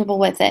get comfortable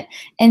with it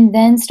and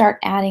then start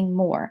adding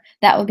more.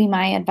 That would be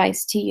my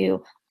advice to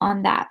you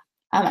on that.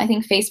 I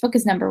think Facebook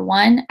is number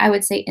 1. I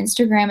would say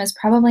Instagram is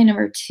probably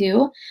number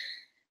 2.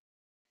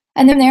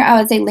 And then there, I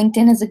would say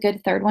LinkedIn is a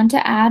good third one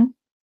to add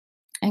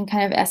and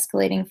kind of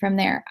escalating from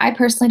there. I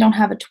personally don't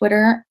have a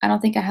Twitter. I don't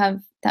think I have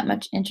that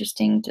much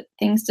interesting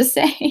things to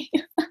say.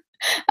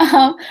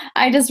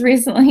 I just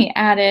recently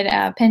added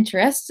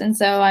Pinterest, and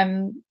so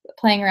I'm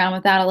playing around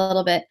with that a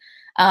little bit.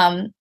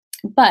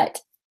 But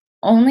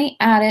only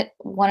add it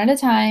one at a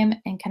time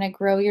and kind of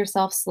grow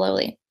yourself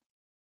slowly.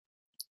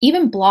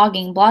 Even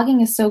blogging.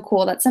 Blogging is so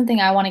cool. That's something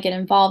I want to get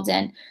involved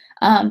in,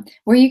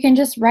 where you can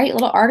just write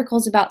little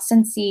articles about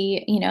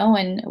Scentsy,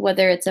 and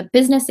whether it's a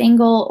business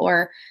angle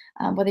or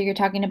whether you're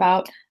talking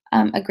about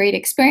a great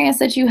experience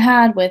that you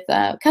had with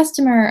a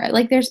customer,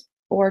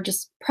 or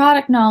just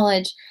product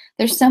knowledge.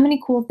 There's so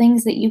many cool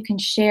things that you can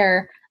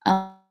share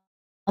while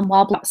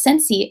blogging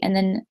Scentsy and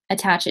then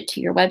attach it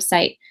to your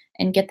website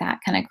and get that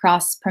kind of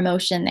cross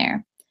promotion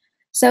there.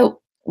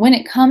 So when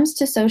it comes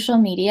to social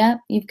media,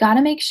 you've got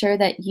to make sure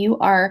that you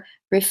are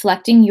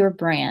reflecting your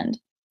brand.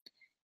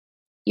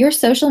 Your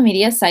social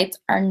media sites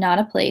are not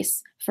a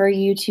place for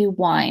you to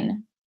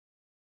whine.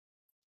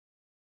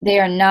 They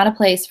are not a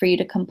place for you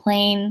to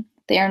complain.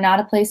 They are not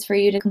a place for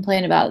you to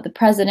complain about the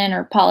president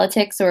or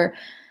politics or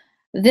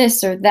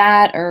this or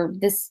that, or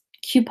this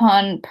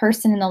coupon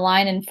person in the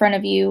line in front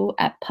of you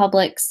at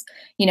Publix.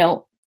 You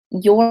know,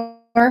 your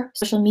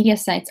social media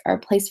sites are a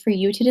place for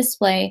you to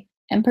display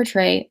and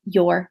portray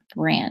your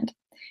brand.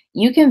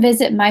 You can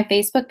visit my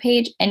Facebook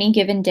page any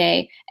given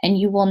day and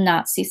you will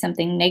not see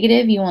something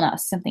negative. You will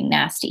not see something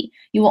nasty.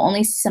 You will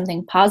only see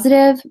something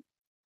positive,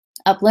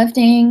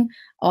 uplifting,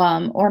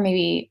 or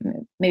maybe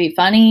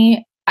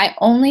funny. I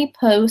only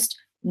post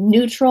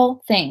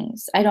neutral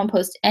things. I don't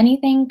post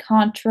anything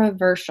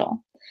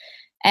controversial.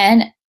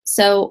 And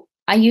so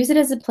I use it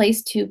as a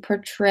place to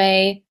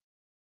portray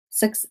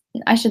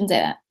I shouldn't say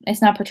that.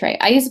 It's not portray.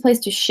 I use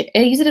I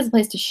use it as a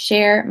place to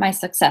share my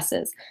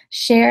successes,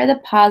 share the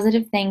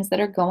positive things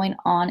that are going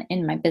on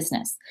in my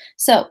business.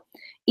 So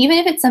even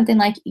if it's something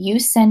like you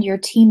send your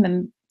team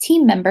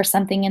member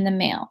something in the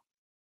mail,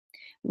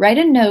 write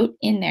a note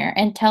in there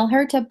and tell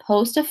her to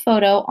post a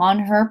photo on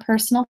her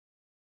personal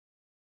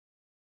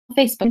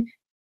Facebook,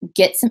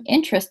 get some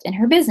interest in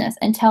her business,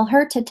 and tell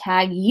her to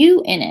tag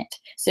you in it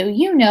so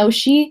you know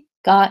she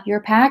got your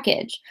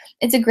package.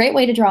 It's a great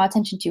way to draw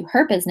attention to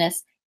her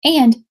business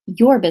and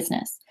your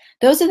business.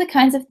 Those are the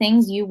kinds of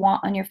things you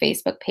want on your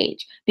Facebook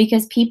page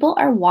because people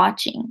are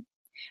watching.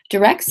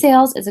 Direct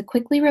sales is a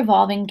quickly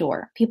revolving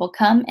door. People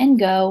come and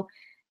go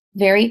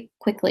very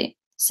quickly.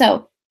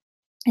 So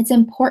it's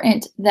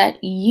important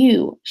that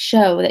you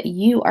show that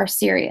you are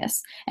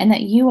serious and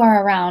that you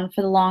are around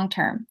for the long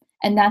term.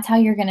 And that's how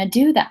you're going to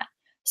do that.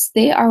 So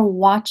they are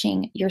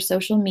watching your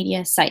social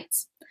media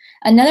sites.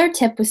 Another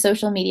tip with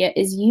social media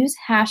is use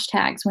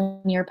hashtags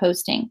when you're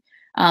posting,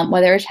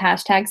 whether it's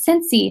hashtag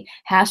Scentsy,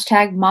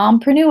 hashtag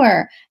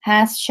mompreneur,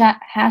 hashtag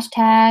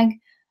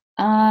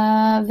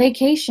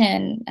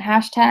vacation,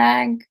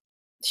 hashtag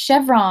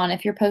Chevron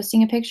if you're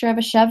posting a picture of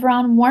a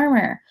Chevron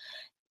warmer.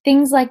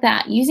 Things like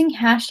that. Using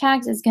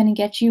hashtags is going to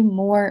get you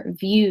more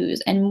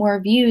views and more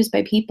views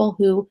by people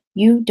who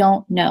you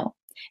don't know.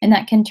 And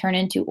that can turn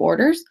into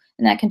orders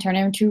and that can turn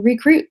into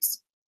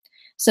recruits.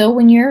 So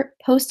when you're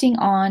posting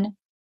on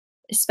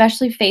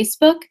especially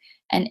Facebook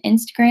and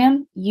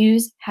Instagram,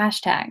 use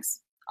hashtags.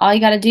 All you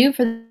got to do,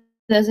 for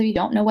those of you who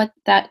don't know what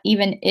that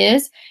even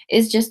is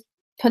just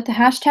put the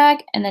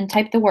hashtag and then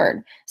type the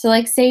word. So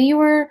like say you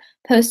were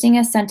posting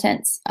a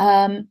sentence,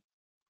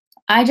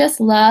 I just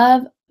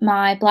love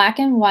my black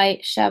and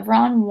white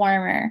Chevron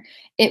warmer.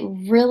 It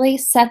really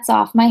sets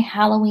off my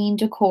Halloween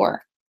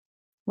decor,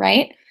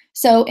 right?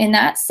 So in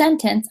that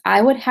sentence,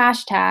 I would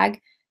hashtag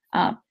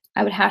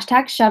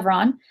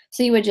Chevron.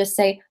 So you would just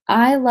say,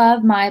 I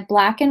love my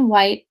black and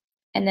white,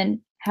 and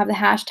then have the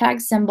hashtag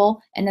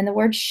symbol and then the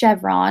word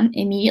Chevron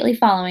immediately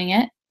following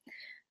it.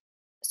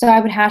 So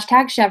I would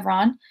hashtag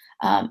Chevron.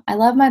 I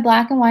love my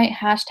black and white,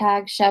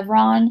 hashtag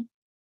Chevron,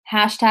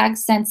 hashtag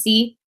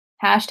Scentsy,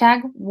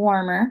 hashtag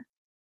warmer.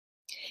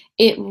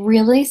 It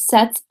really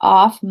sets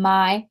off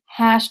my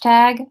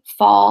hashtag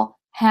fall,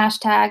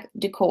 hashtag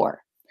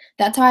decor.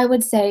 That's how I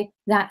would say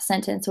that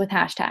sentence with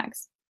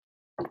hashtags.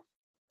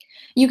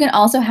 You can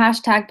also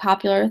hashtag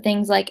popular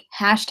things like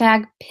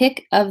hashtag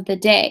pick of the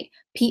day,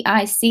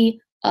 PIC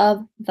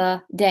of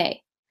the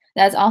day.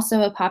 That's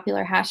also a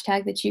popular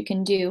hashtag that you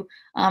can do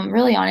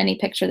really on any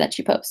picture that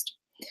you post.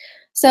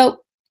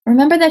 So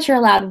remember that you're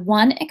allowed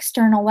one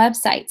external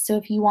website. So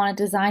if you want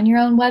to design your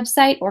own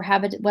website or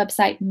have a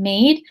website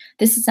made,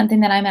 this is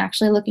something that I'm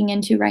actually looking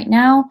into right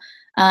now.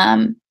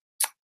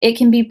 It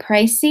can be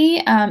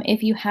pricey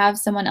if you have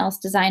someone else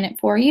design it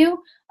for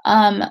you,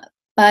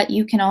 but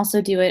you can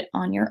also do it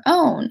on your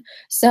own.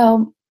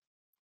 So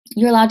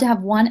you're allowed to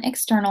have one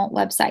external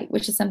website,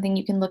 which is something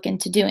you can look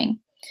into doing.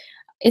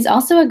 It's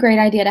also a great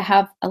idea to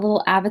have a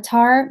little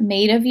avatar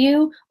made of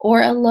you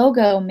or a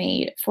logo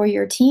made for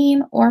your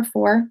team or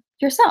for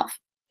yourself.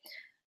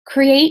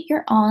 Create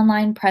your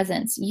online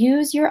presence.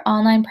 Use your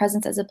online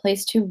presence as a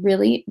place to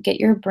really get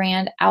your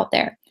brand out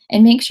there.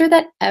 And make sure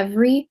that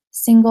every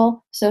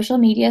single social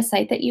media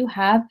site that you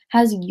have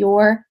has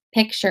your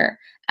picture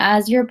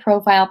as your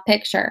profile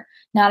picture,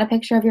 not a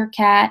picture of your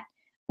cat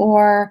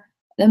or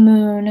the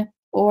moon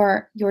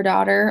or your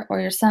daughter or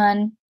your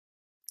son.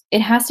 It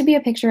has to be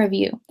a picture of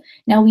you.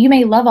 Now, you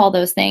may love all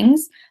those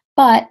things,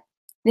 but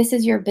this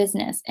is your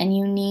business and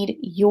you need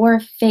your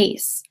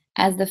face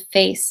as the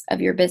face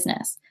of your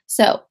business.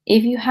 So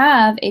if you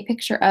have a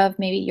picture of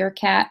maybe your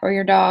cat or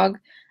your dog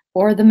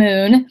or the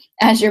moon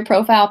as your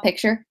profile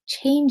picture,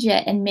 change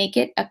it and make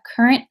it a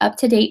current,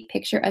 up-to-date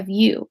picture of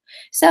you.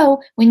 So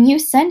when you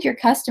send your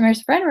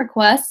customers friend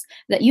requests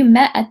that you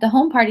met at the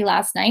home party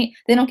last night,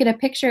 they don't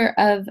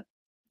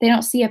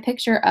see a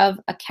picture of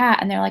a cat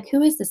and they're like,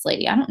 who is this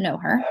lady? I don't know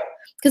her.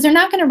 Because they're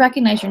not going to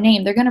recognize your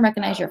name. They're going to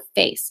recognize your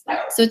face.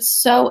 So it's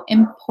so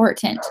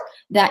important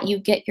that you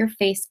get your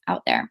face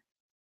out there.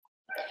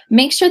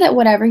 Make sure that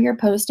whatever you're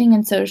posting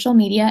in social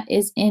media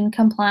is in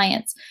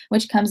compliance,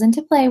 which comes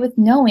into play with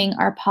knowing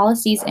our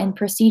policies and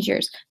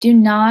procedures. Do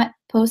not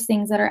post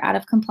things that are out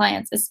of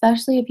compliance,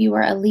 especially if you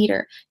are a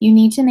leader. You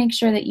need to make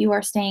sure that you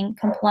are staying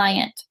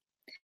compliant.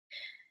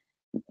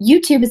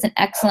 YouTube is an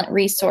excellent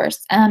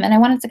resource. And I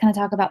wanted to kind of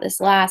talk about this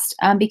last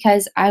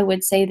because I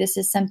would say this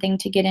is something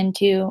to get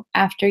into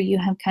after you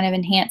have kind of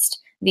enhanced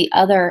the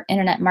other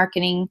internet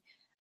marketing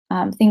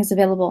things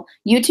available.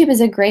 YouTube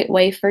is a great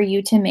way for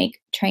you to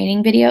make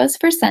training videos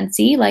for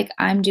Scentsy, like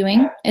I'm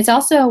doing. It's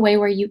also a way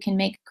where you can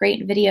make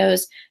great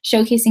videos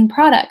showcasing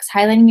products,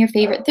 highlighting your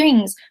favorite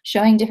things,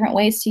 showing different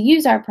ways to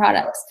use our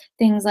products,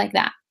 things like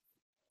that.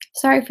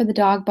 Sorry for the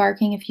dog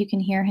barking if you can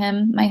hear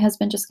him. My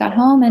husband just got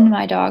home and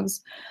my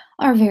dogs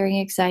are very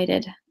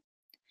excited.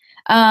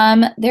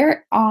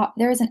 There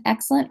is an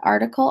excellent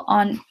article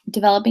on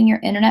developing your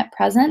internet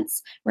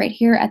presence right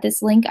here at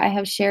this link I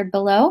have shared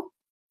below.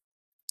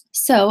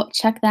 So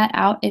check that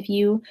out if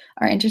you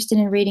are interested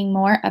in reading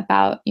more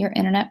about your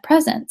internet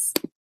presence.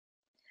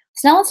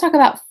 So now let's talk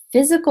about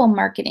physical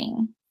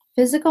marketing.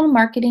 Physical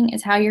marketing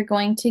is how you're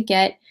going to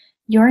get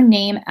your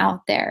name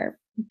out there,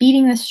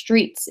 beating the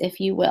streets, if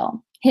you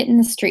will, hitting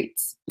the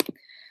streets.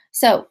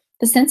 So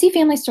the Scentsy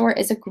Family Store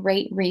is a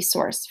great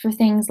resource for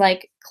things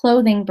like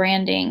clothing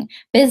branding,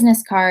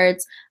 business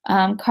cards,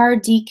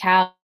 card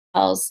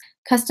decals,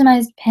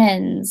 customized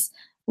pins,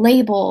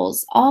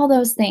 labels, all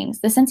those things.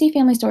 The Scentsy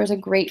Family Store is a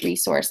great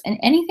resource, and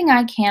anything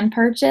I can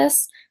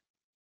purchase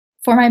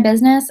for my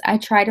business, I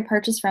try to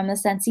purchase from the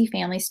Scentsy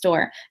Family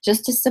Store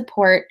just to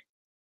support,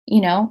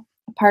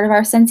 part of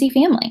our Scentsy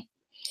family.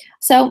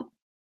 So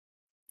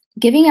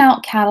giving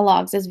out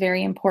catalogs is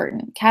very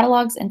important,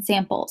 catalogs and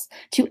samples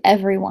to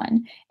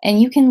everyone,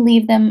 and you can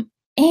leave them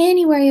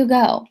anywhere you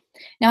go.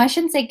 Now, I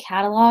shouldn't say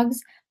catalogs.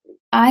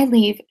 I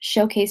leave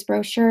showcase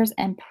brochures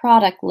and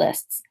product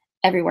lists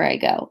everywhere I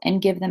go and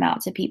give them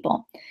out to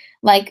people.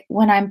 Like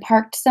when I'm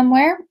parked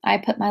somewhere, I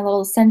put my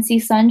little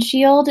Scentsy sun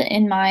shield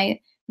in my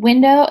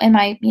window, in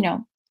my,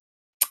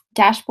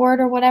 dashboard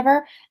or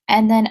whatever,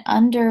 and then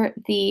under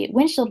the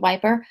windshield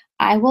wiper,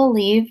 I will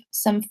leave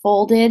some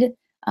folded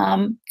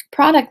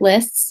product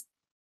lists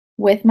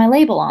with my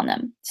label on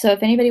them. So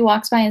if anybody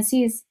walks by and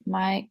sees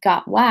my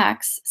Got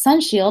Wax sun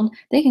shield,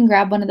 they can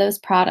grab one of those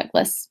product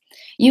lists.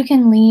 You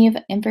can leave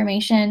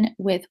information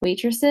with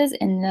waitresses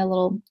in the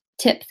little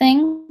tip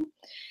thing.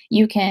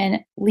 You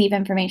can leave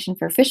information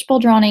for fishbowl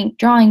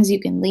drawings. You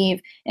can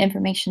leave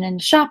information in a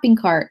shopping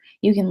cart.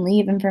 You can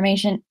leave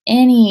information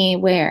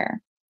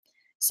anywhere.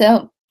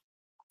 So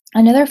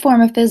another form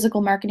of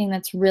physical marketing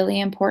that's really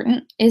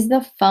important is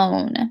the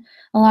phone.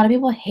 A lot of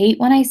people hate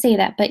when I say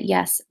that, but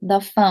yes, the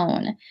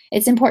phone.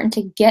 It's important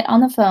to get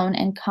on the phone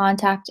and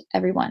contact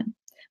everyone.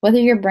 Whether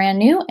you're brand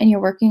new and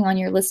you're working on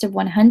your list of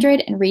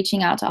 100 and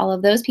reaching out to all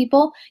of those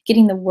people,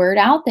 getting the word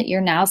out that you're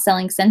now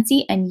selling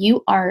Scentsy and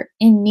you are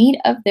in need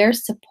of their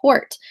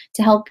support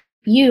to help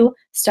you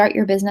start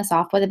your business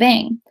off with a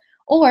bang.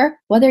 Or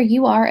whether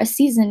you are a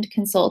seasoned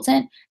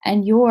consultant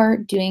and you're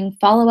doing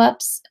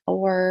follow-ups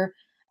or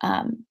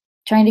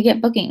trying to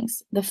get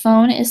bookings, the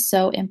phone is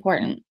so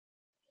important.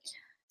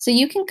 So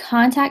you can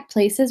contact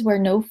places where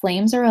no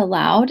flames are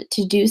allowed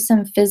to do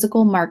some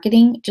physical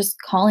marketing, just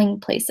calling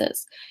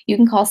places. You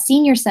can call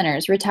senior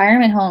centers,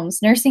 retirement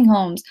homes, nursing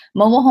homes,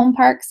 mobile home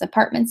parks,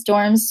 apartments,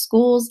 dorms,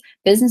 schools,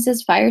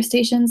 businesses, fire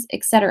stations,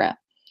 etc.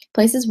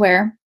 Places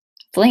where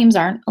flames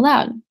aren't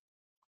allowed.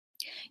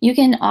 You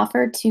can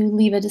offer to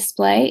leave a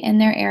display in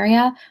their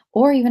area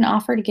or even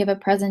offer to give a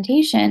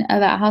presentation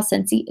about how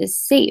Scentsy is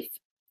safe.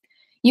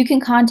 You can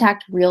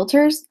contact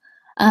realtors,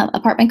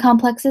 apartment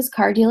complexes,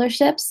 car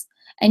dealerships,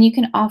 and you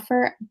can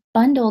offer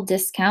bundle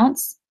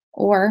discounts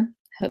or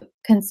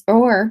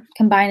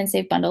combine and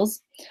save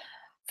bundles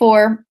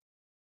for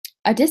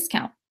a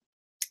discount.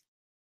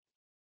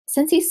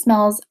 Scentsy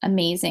smells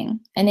amazing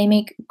and they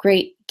make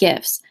great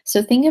gifts.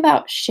 So think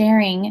about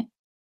sharing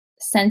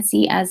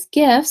Scentsy as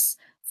gifts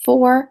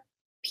for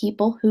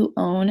people who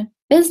own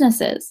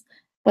businesses.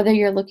 Whether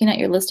you're looking at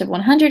your list of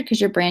 100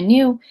 because you're brand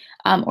new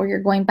or you're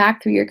going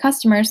back through your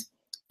customers,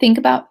 think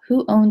about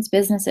who owns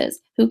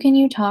businesses. Who can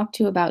you talk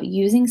to about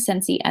using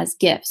Scentsy as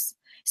gifts,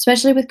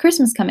 especially with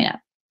Christmas coming up?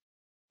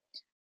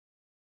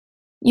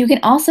 You can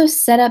also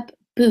set up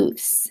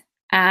booths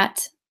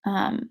at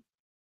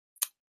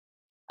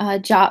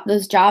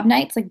those job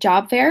nights, like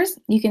job fairs.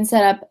 You can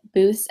set up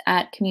booths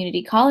at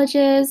community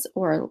colleges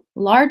or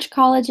large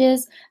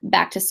colleges,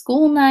 back to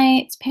school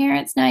nights,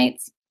 parents'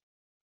 nights.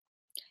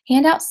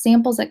 Hand out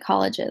samples at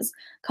colleges.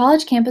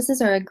 College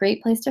campuses are a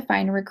great place to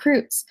find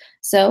recruits.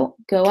 So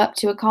go up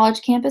to a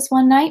college campus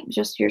one night,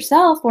 just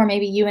yourself, or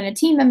maybe you and a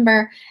team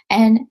member,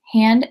 and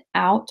hand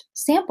out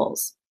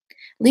samples.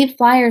 Leave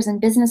flyers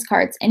and business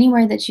cards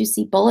anywhere that you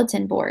see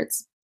bulletin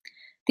boards.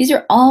 These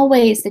are all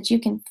ways that you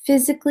can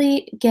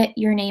physically get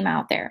your name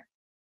out there.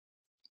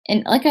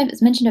 And like I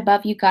mentioned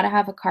above, you've got to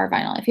have a car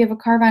vinyl. If you have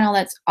a car vinyl,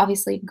 that's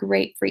obviously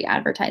great free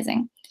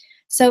advertising.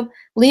 So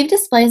leave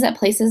displays at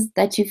places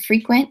that you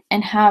frequent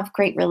and have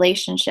great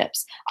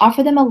relationships.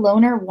 Offer them a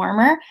loaner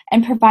warmer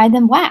and provide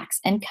them wax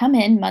and come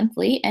in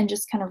monthly and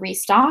just kind of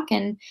restock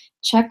and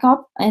check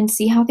up and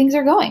see how things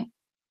are going.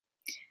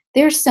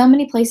 There's so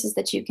many places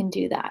that you can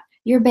do that.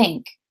 Your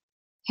bank.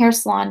 hair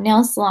salon,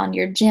 nail salon,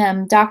 your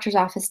gym, doctor's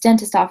office,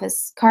 dentist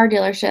office, car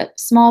dealership,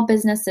 small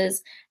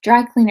businesses,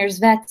 dry cleaners,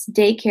 vets,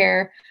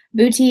 daycare,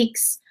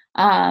 boutiques,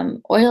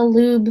 oil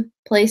lube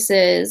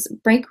places,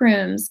 break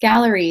rooms,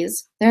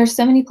 galleries. There are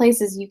so many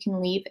places you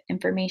can leave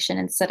information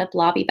and set up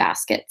lobby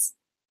baskets.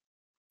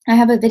 I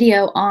have a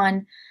video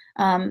on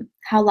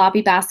how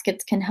lobby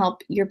baskets can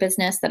help your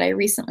business that I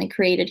recently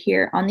created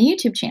here on the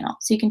YouTube channel,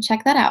 so you can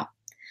check that out.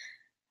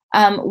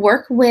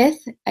 Work with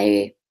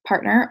a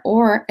partner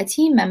or a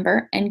team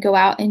member and go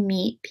out and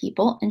meet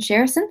people and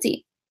share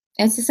Scentsy.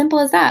 It's as simple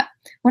as that.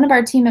 One of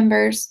our team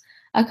members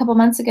a couple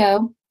months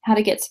ago had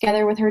to get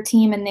together with her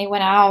team, and they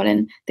went out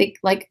and they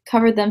like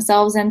covered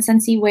themselves in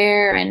Scentsy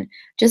wear and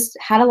just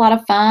had a lot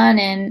of fun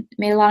and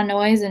made a lot of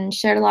noise and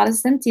shared a lot of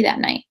Scentsy that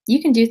night.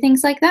 You can do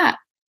things like that.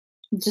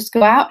 Just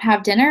go out,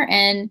 have dinner,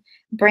 and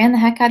brand the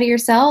heck out of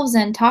yourselves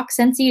and talk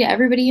Scentsy to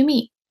everybody you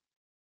meet.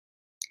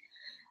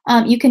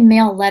 You can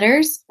mail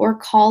letters or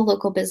call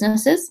local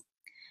businesses.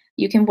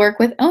 You can work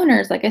with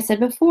owners, like I said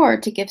before,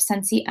 to give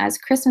Scentsy as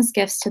Christmas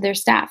gifts to their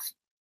staff.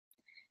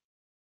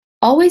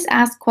 Always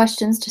ask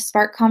questions to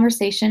spark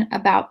conversation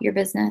about your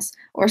business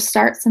or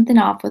start something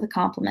off with a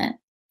compliment.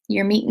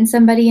 You're meeting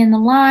somebody in the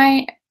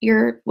line,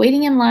 you're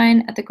waiting in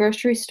line at the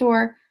grocery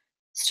store,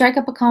 strike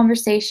up a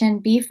conversation,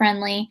 be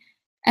friendly,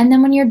 and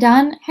then when you're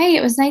done, hey,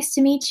 it was nice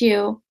to meet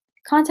you.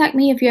 Contact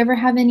me if you ever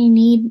have any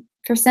need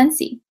for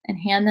Scentsy, and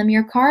hand them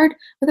your card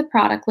with a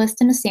product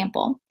list and a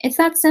sample. It's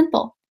that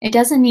simple. It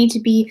doesn't need to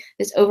be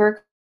this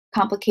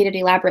overcomplicated,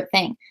 elaborate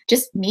thing.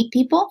 Just meet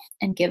people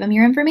and give them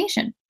your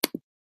information.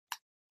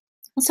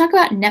 Let's talk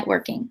about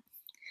networking.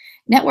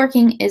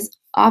 Networking is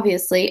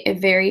obviously a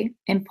very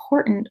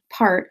important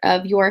part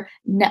of your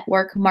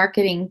network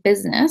marketing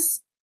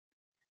business.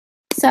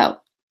 So,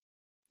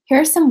 here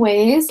are some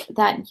ways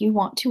that you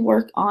want to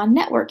work on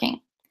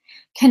networking.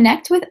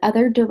 Connect with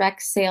other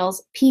direct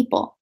sales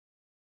people.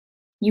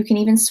 You can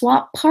even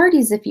swap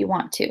parties if you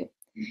want to.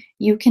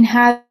 You can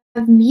have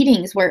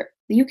meetings where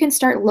you can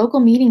start local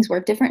meetings where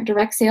different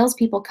direct sales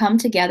people come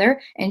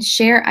together and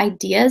share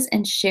ideas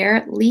and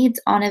share leads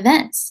on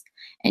events.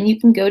 And you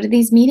can go to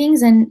these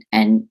meetings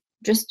and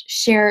just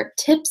share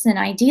tips and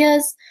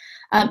ideas.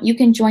 You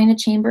can join a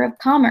chamber of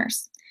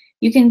commerce.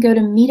 You can go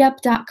to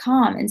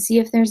meetup.com and see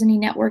if there's any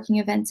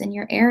networking events in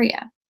your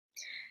area.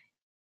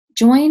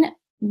 Join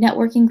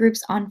networking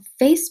groups on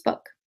Facebook.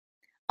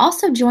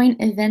 Also join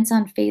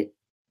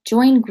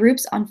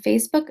groups on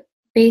Facebook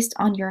based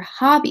on your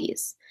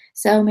hobbies.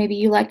 So maybe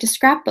you like to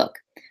scrapbook.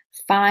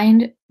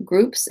 Find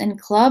groups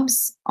and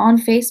clubs on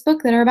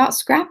Facebook that are about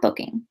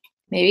scrapbooking.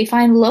 Maybe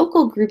find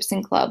local groups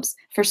and clubs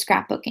for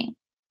scrapbooking.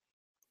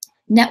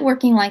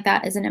 Networking like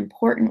that is an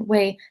important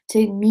way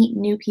to meet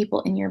new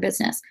people in your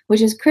business,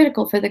 which is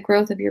critical for the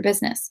growth of your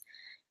business.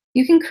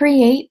 You can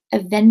create a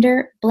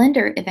vendor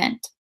blender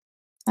event.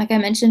 Like I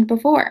mentioned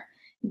before,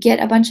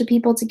 get a bunch of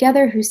people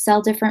together who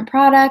sell different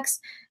products,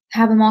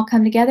 have them all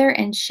come together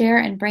and share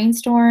and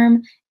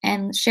brainstorm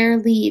and share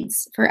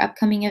leads for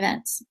upcoming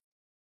events.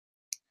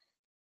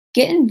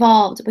 Get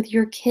involved with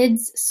your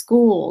kids'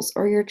 schools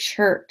or your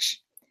church.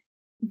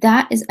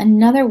 That is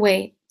another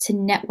way to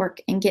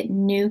network and get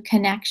new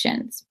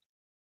connections.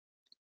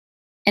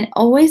 And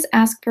always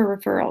ask for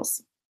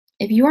referrals.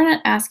 If you are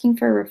not asking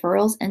for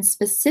referrals and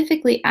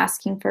specifically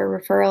asking for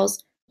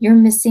referrals, you're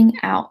missing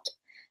out.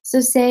 So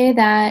say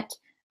that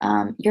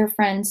your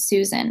friend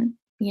Susan,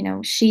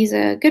 she's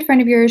a good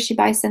friend of yours. She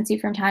buys Scentsy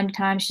from time to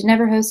time. She's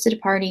never hosted a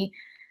party.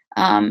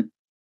 And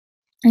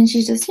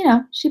she's just,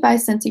 she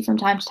buys Scentsy from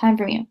time to time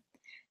from you.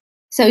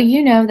 So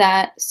you know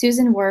that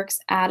Susan works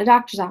at a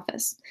doctor's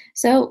office.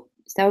 So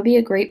that would be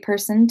a great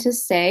person to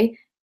say,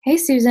 hey,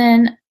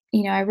 Susan,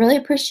 I really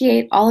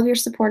appreciate all of your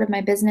support of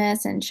my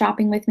business and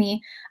shopping with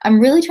me. I'm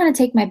really trying to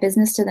take my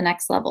business to the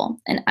next level,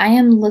 and I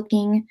am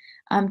looking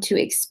to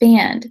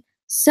expand.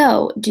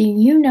 So do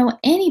you know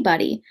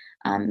anybody,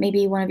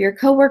 maybe one of your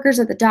coworkers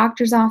at the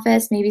doctor's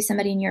office, maybe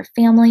somebody in your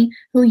family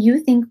who you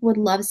think would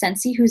love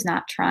Scentsy who's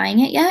not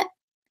trying it yet?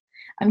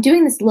 I'm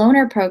doing this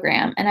loaner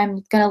program, and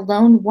I'm going to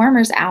loan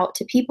warmers out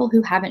to people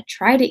who haven't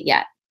tried it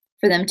yet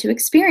for them to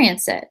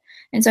experience it.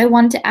 And so I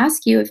wanted to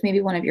ask you if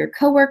maybe one of your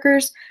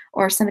coworkers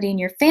or somebody in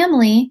your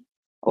family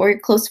or your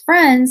close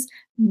friends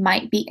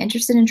might be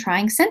interested in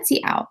trying Scentsy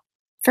out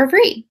for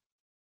free.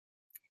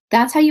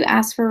 That's how you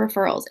ask for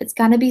referrals. It's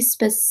got to be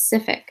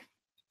specific.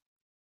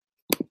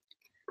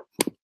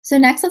 So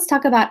next, let's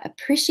talk about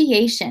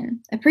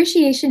appreciation.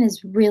 Appreciation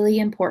is really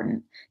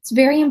important. It's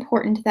very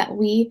important that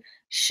we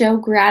show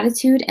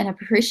gratitude and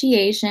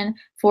appreciation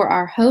for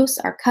our hosts,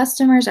 our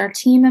customers, our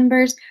team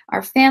members,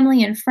 our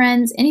family and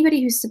friends,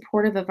 anybody who's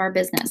supportive of our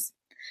business.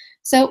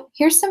 So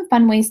here's some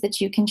fun ways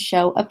that you can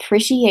show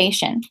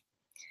appreciation.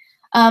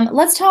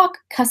 Let's talk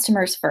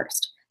customers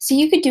first. So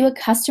you could do a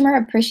customer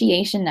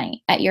appreciation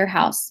night at your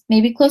house,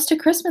 maybe close to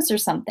Christmas or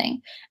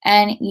something,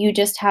 and you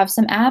just have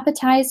some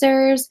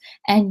appetizers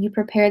and you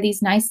prepare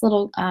these nice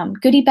little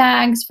goodie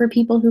bags for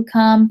people who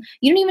come.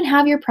 You don't even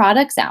have your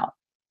products out.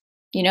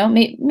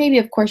 Maybe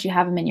of course you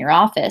have them in your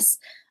office,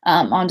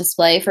 on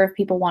display for if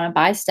people want to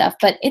buy stuff.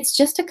 But it's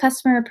just a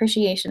customer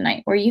appreciation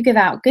night where you give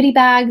out goodie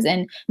bags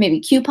and maybe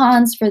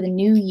coupons for the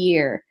new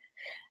year.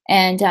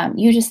 And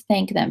you just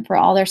thank them for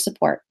all their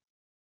support.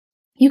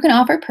 You can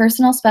offer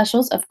personal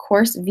specials, of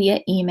course, via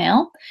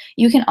email.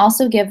 You can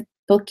also give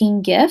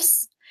booking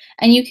gifts,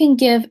 and you can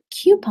give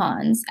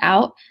coupons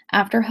out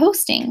after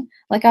hosting.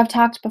 Like I've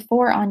talked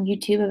before on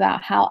YouTube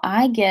about how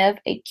I give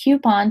a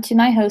coupon to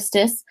my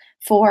hostess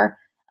for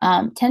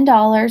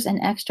 $10 and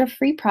extra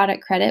free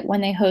product credit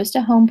when they host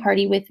a home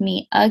party with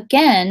me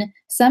again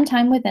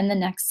sometime within the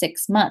next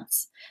 6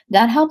 months.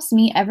 That helps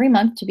me every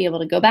month to be able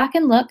to go back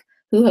and look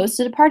who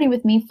hosted a party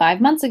with me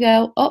 5 months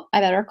ago. Oh,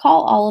 I better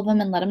call all of them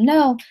and let them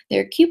know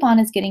their coupon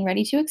is getting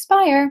ready to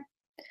expire.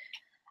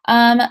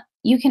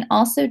 You can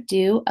also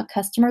do a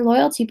customer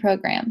loyalty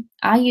program.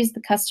 I use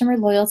the customer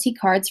loyalty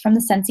cards from the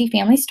Scentsy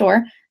Family Store,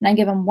 and I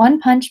give them 1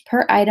 punch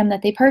per item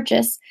that they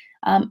purchase,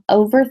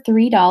 over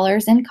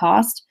 $3 in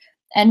cost.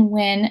 And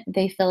when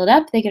they fill it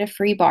up, they get a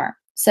free bar.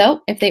 So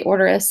if they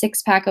order a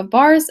 6-pack of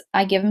bars,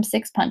 I give them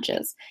 6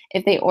 punches.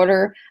 If they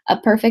order a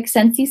perfect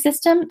Scentsy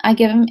system, I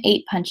give them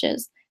 8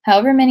 punches.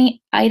 However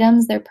many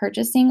items they're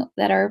purchasing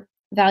that are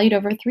valued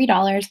over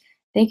 $3,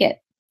 they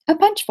get a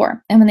punch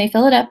for. And when they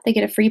fill it up, they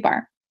get a free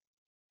bar.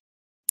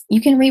 You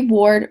can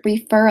reward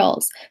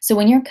referrals. So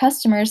when your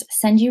customers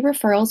send you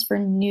referrals for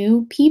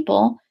new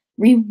people,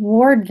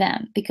 reward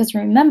them. Because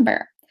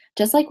remember,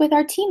 just like with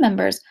our team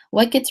members,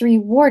 what gets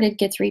rewarded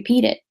gets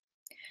repeated.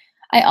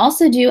 I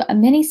also do a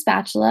mini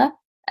spatula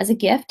as a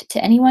gift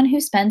to anyone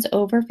who spends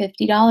over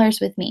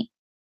 $50 with me.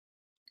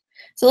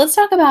 So let's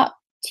talk about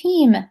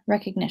team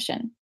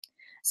recognition.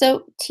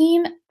 So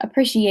team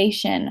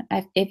appreciation,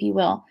 if you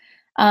will.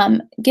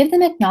 Give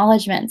them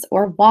acknowledgments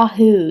or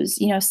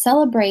wahoos,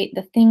 celebrate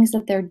the things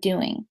that they're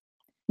doing.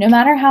 No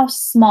matter how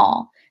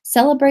small,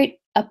 celebrate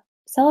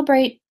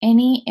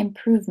any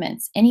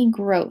improvements, any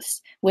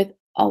growths with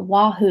a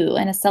wahoo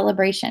and a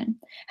celebration.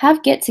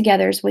 Have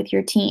get-togethers with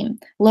your team,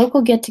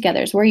 local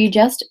get-togethers where you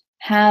just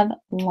have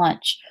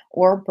lunch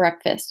or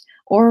breakfast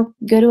or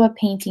go to a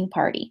painting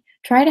party.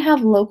 Try to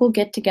have local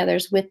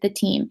get-togethers with the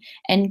team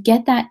and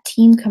get that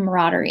team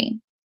camaraderie.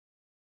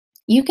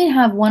 You can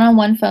have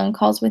one-on-one phone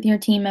calls with your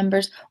team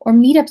members or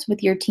meetups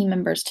with your team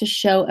members to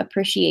show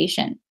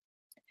appreciation.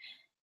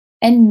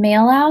 And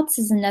mail-outs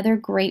is another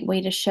great way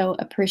to show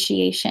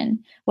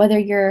appreciation, whether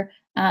you're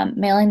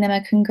mailing them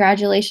a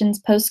congratulations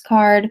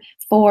postcard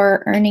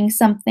for earning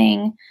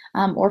something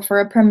or for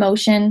a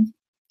promotion.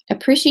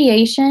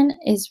 Appreciation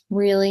is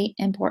really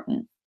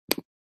important.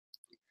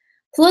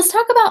 So let's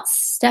talk about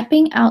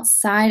stepping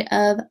outside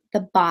of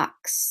the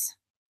box.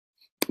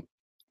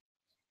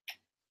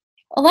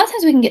 A lot of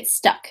times we can get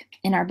stuck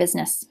in our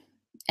business,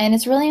 and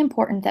it's really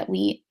important that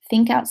we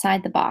think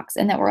outside the box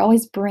and that we're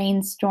always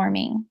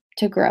brainstorming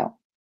to grow.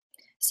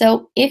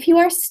 So if you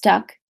are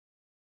stuck,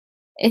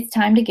 it's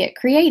time to get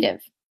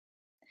creative.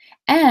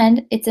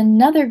 And it's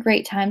another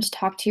great time to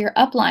talk to your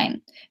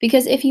upline,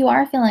 because if you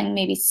are feeling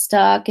maybe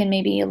stuck and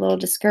maybe a little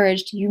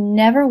discouraged, you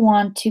never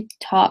want to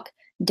talk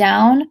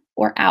down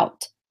or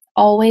out,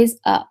 always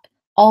up.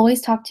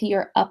 Always talk to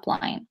your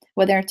upline,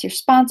 whether it's your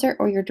sponsor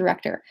or your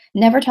director.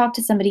 Never talk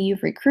to somebody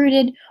you've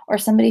recruited or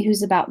somebody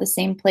who's about the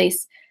same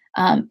place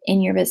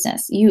in your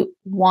business. You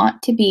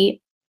want to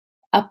be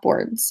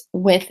upwards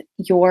with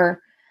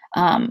your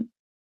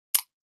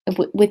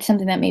with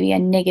something that may be a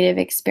negative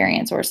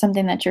experience or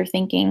something that you're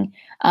thinking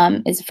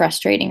is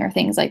frustrating or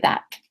things like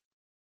that.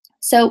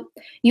 So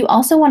you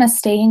also want to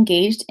stay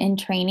engaged in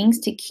trainings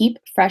to keep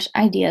fresh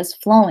ideas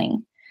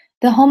flowing.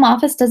 The home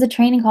office does a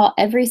training call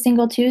every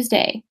single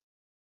Tuesday.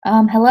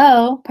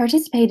 Hello,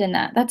 participate in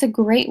that. That's a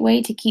great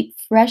way to keep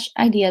fresh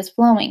ideas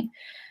flowing.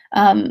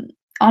 On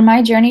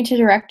my journey to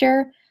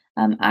director,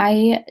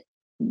 I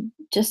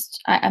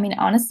mean,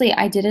 honestly,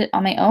 I did it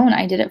on my own.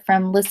 I did it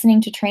from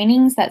listening to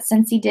trainings that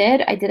Scentsy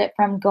did. I did it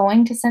from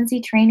going to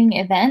Scentsy training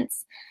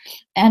events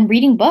and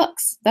reading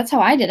books. That's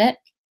how I did it.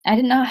 I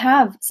did not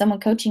have someone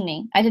coaching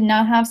me. I did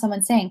not have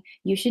someone saying,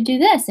 you should do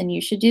this and you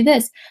should do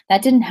this.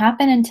 That didn't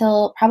happen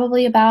until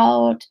probably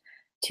about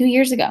 2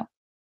 years ago,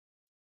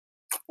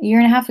 a year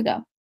and a half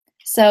ago.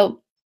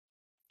 So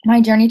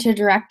my journey to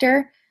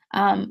director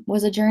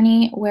was a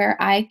journey where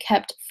I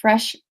kept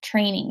fresh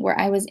training, where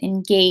I was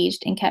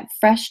engaged and kept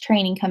fresh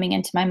training coming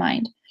into my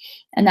mind.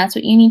 And that's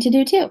what you need to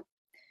do too.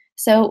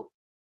 So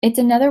it's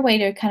another way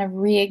to kind of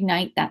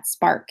reignite that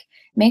spark.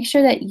 Make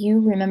sure that you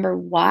remember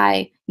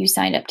why you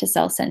signed up to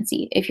sell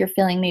Scentsy. If you're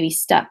feeling maybe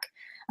stuck,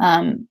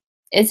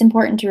 it's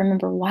important to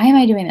remember, why am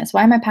I doing this?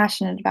 Why am I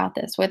passionate about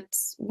this?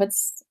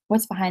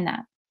 What's behind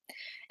that?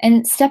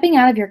 And stepping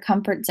out of your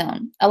comfort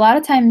zone. A lot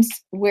of times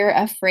we're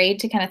afraid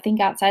to kind of think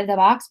outside of the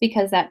box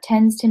because that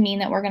tends to mean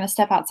that we're going to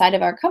step outside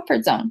of our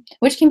comfort zone,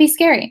 which can be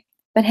scary.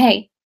 But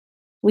hey,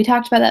 we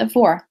talked about that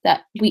before,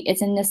 that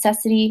it's a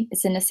necessity.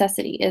 It's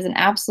an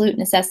absolute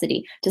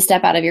necessity to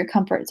step out of your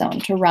comfort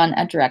zone to run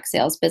a direct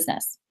sales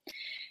business.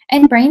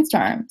 And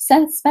brainstorm.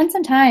 Spend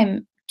some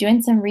time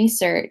doing some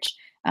research,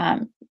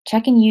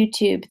 checking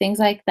YouTube, things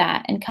like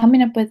that, and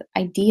coming up with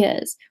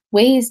ideas,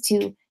 ways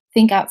to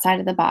think outside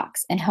of the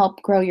box and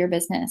help grow your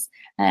business.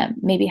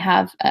 Maybe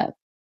have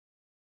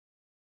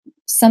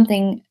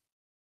something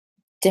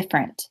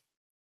different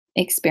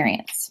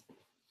experience.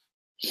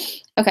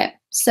 Okay,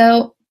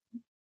 so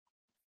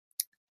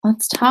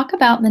let's talk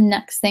about the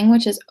next thing,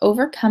 which is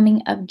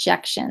overcoming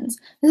objections.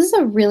 This is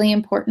a really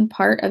important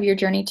part of your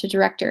journey to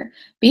director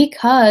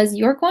because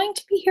you're going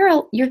to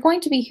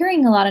be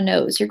hearing a lot of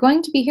no's. You're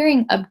going to be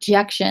hearing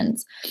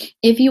objections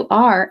if you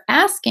are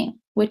asking,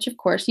 which of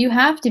course you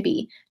have to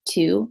be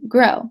to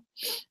grow.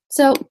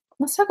 So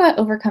let's talk about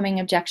overcoming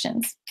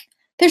objections.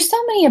 There's so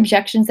many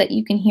objections that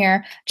you can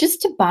hear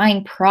just to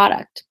buying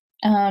product.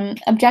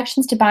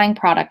 Objections to buying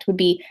product would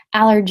be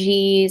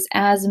allergies,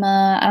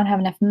 asthma, I don't have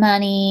enough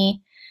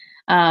money,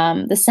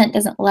 the scent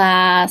doesn't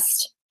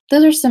last.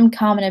 Those are some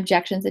common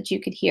objections that you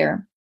could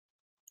hear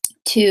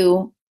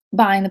to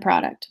buying the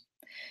product.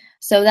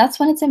 So that's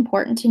when it's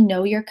important to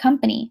know your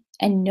company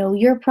and know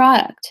your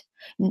product.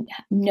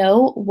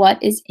 Know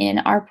what is in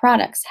our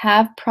products.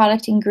 Have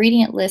product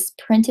ingredient lists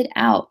printed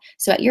out.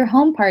 So at your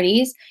home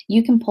parties,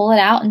 you can pull it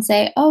out and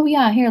say, oh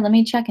yeah, here, let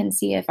me check and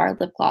see if our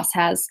lip gloss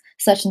has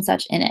such and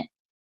such in it.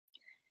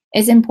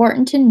 It's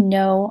important to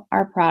know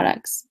our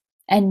products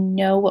and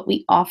know what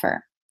we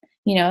offer.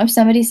 You know, if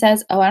somebody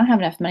says, oh, I don't have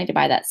enough money to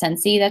buy that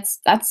Scentsy,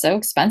 that's so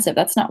expensive,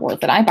 that's not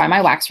worth it. I buy my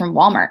wax from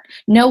Walmart.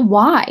 No,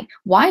 why?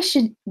 Why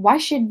should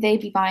they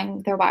be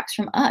buying their wax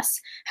from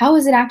us? How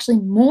is it actually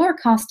more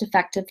cost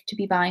effective to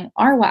be buying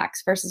our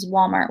wax versus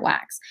Walmart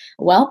wax?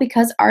 Well,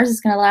 because ours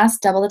is going to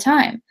last double the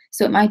time.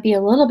 So it might be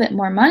a little bit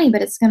more money,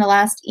 but it's going to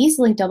last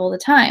easily double the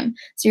time.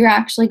 So you're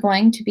actually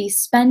going to be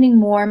spending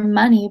more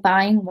money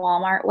buying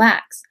Walmart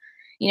wax.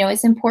 You know,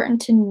 it's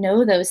important to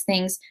know those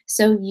things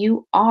so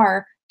you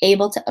are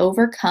able to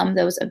overcome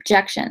those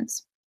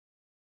objections.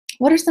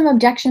 What are some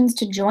objections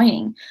to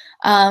joining?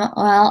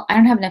 Well, I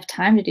don't have enough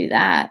time to do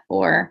that,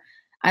 or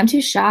I'm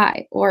too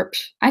shy, or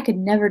I could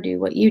never do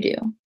what you do.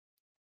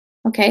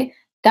 Okay,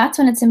 that's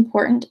when it's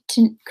important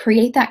to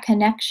create that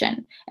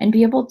connection and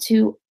be able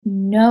to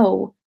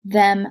know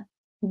them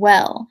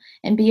well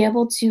and be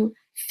able to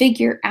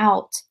figure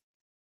out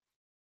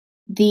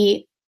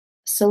the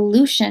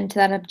solution to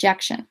that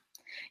objection.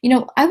 You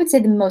know, I would say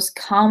the most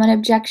common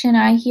objection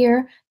I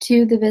hear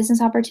to the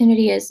business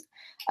opportunity is,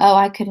 oh,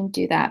 I couldn't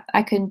do that.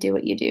 I couldn't do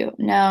what you do.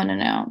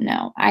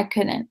 No. I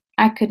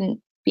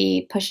couldn't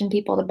be pushing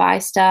people to buy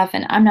stuff,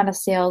 and I'm not a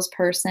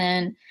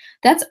salesperson.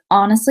 That's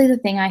honestly the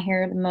thing I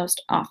hear the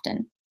most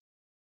often.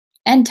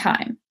 And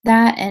time.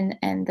 That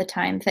and the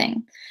time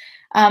thing.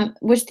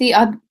 Which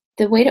the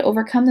way to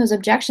overcome those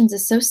objections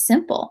is so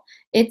simple.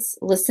 It's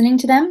listening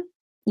to them.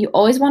 You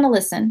always want to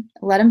listen,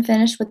 let them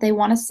finish what they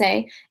want to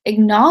say,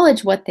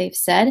 acknowledge what they've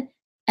said,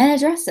 and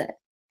address it.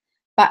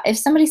 But if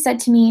somebody said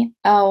to me,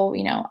 oh,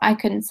 you know, I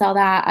couldn't sell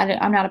that,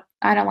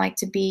 I don't like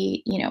to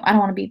be, you know, I don't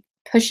want to be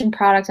pushing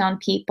product on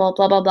people,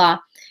 blah, blah, blah.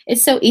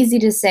 It's so easy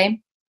to say,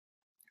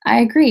 I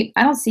agree.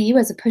 I don't see you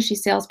as a pushy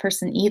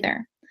salesperson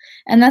either.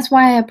 And that's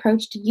why I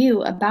approached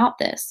you about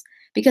this,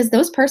 because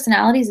those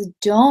personalities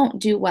don't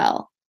do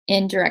well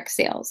in direct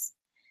sales.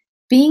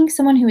 Being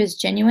someone who is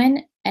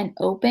genuine and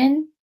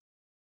open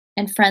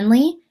and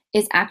friendly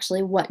is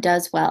actually what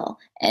does well,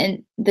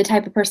 and the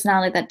type of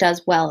personality that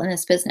does well in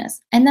this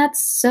business. And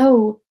that's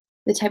so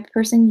the type of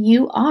person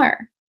you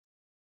are.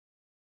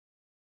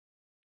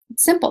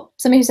 It's simple.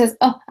 Somebody who says,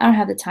 oh, I don't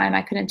have the time,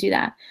 I couldn't do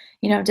that,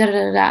 you know, da da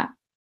da da.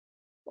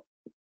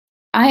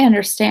 I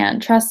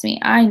understand. Trust me,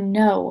 I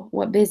know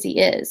what busy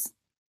is.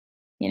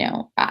 You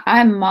know,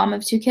 I'm a mom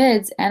of 2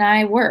 kids and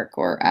I work,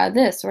 or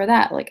this or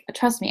that. Like,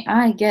 trust me,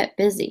 I get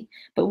busy,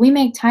 but we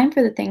make time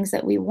for the things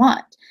that we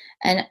want.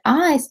 And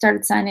I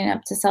started signing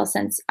up to Sell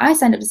Scentsy. I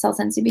signed up to Sell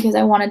Scentsy because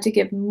I wanted to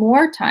give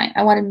more time.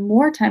 I wanted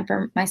more time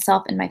for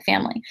myself and my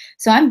family.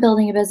 So I'm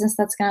building a business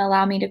that's going to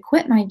allow me to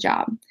quit my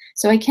job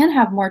so I can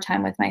have more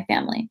time with my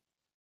family.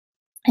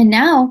 And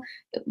now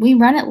we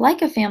run it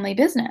like a family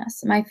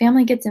business. My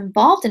family gets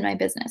involved in my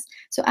business.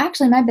 So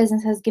actually, my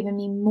business has given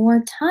me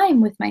more time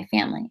with my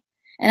family.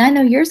 And I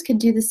know yours could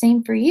do the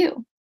same for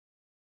you.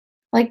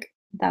 Like,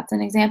 that's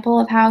an example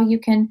of how you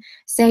can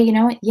say, you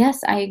know what, yes,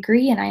 I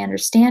agree and I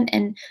understand.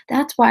 And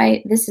that's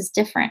why this is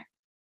different.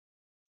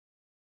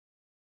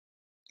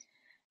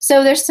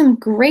 So there's some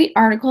great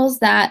articles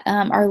that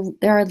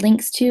there are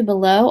links to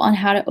below on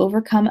how to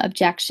overcome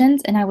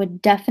objections, and I would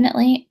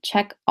definitely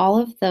check all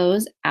of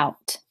those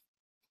out.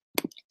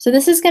 So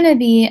this is going to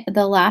be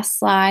the last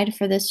slide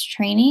for this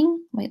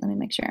training. Wait, let me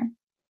make sure.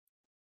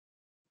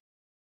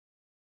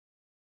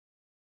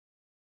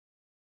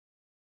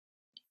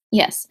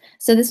 Yes,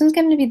 so this one's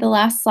going to be the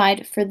last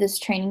slide for this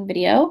training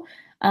video,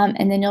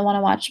 and then you'll want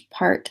to watch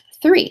part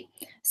 3.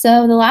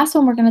 So the last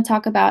one we're going to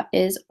talk about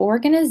is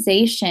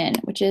organization,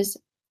 which is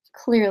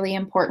clearly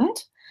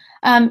important.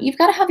 You've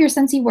got to have your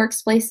Scentsy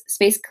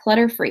workspace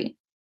clutter-free.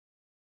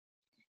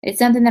 It's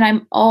something that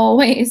I'm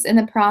always in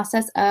the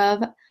process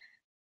of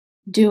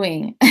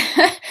doing.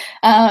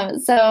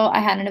 So I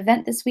had an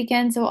event this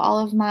weekend, so all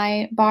of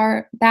my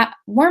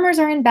warmers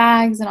are in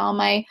bags, and all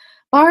my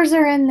bars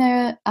are in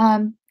the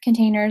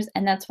containers,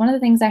 and that's one of the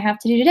things I have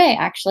to do today,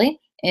 actually,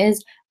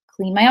 is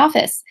clean my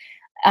office.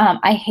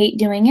 I hate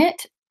doing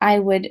it.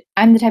 I'm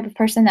the type of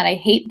person that I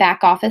hate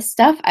back office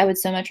stuff. I would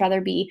so much rather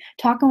be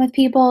talking with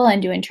people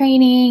and doing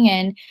training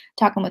and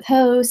talking with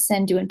hosts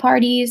and doing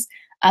parties.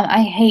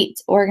 I hate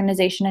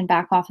organization and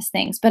back office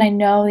things, but I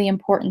know the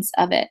importance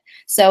of it.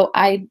 So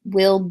I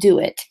will do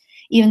it,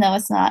 even though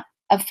it's not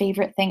a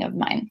favorite thing of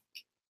mine.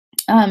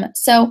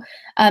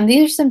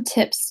 These are some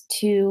tips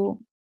to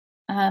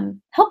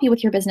help you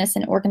with your business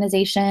and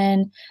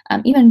organization,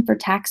 even for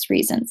tax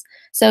reasons.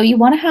 So you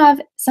want to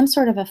have some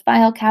sort of a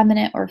file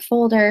cabinet or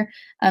folder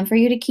for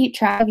you to keep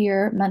track of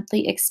your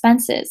monthly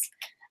expenses.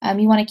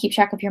 You want to keep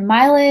track of your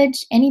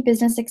mileage, any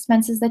business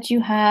expenses that you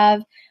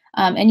have,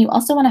 and you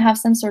also want to have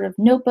some sort of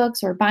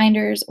notebooks or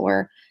binders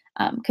or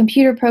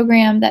computer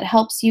program that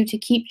helps you to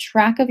keep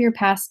track of your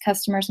past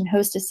customers and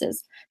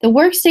hostesses. The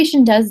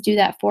workstation does do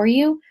that for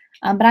you,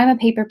 but I'm a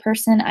paper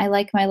person. I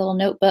like my little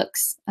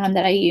notebooks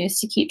that I use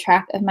to keep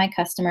track of my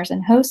customers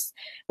and hosts,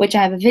 which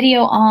I have a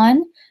video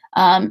on,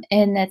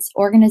 and that's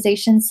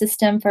organization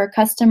system for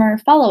customer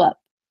follow-up.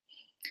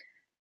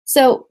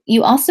 So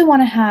you also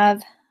want to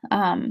have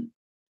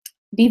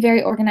be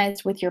very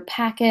organized with your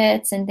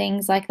packets and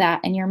things like that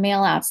and your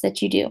mail outs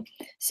that you do.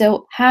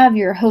 So have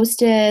your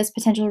hostess,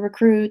 potential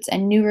recruits,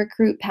 and new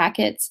recruit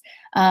packets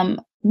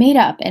made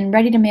up and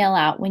ready to mail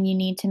out when you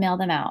need to mail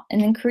them out.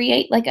 And then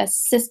create like a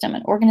system,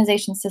 an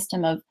organization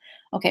system of,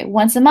 okay,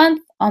 once a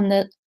month on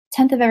the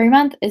 10th of every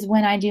month is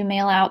when I do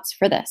mail outs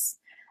for this.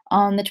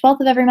 On the 12th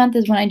of every month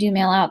is when I do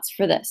mail outs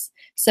for this.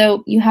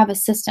 So you have a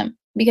system,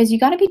 because you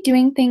got to be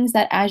doing things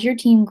that as your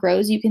team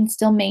grows, you can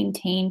still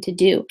maintain to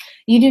do.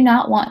 You do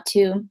not want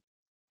to,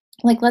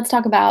 like, let's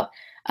talk about,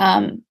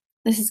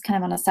 this is kind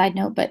of on a side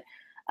note, but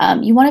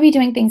you want to be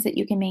doing things that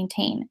you can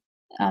maintain.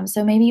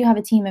 So maybe you have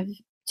a team of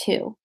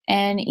 2,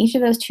 and each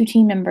of those 2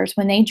 team members,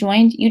 when they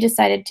joined, you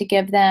decided to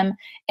give them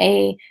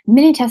a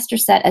mini tester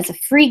set as a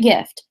free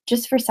gift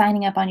just for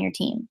signing up on your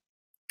team.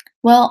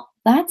 Well,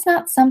 that's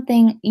not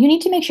something, you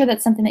need to make sure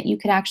that's something that you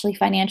could actually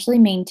financially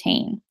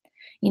maintain.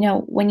 You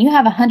know, when you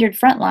have 100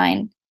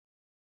 frontline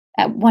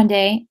at one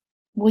day,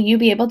 will you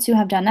be able to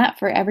have done that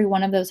for every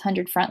one of those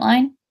 100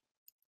 frontline?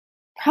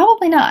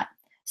 Probably not.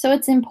 So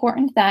it's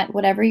important that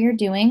whatever you're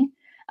doing,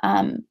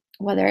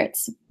 whether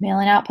it's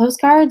mailing out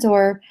postcards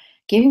or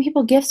giving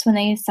people gifts when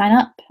they sign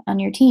up on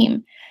your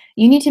team,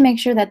 you need to make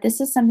sure that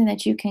this is something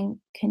that you can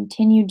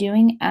continue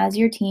doing as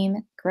your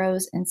team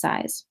grows in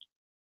size.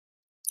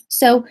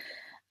 So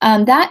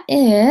that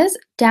is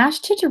Dash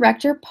to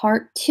Director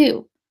Part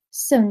 2.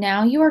 So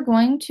now you are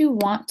going to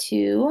want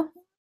to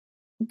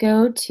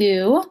go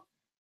to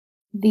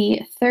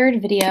the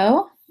third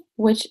video,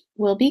 which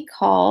will be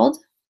called,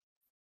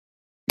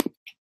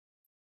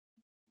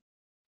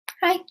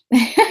 hi.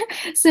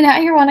 So now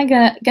you're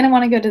gonna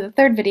want to go to the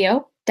third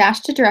video, Dash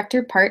to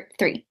Director Part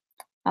 3.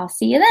 I'll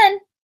see you then.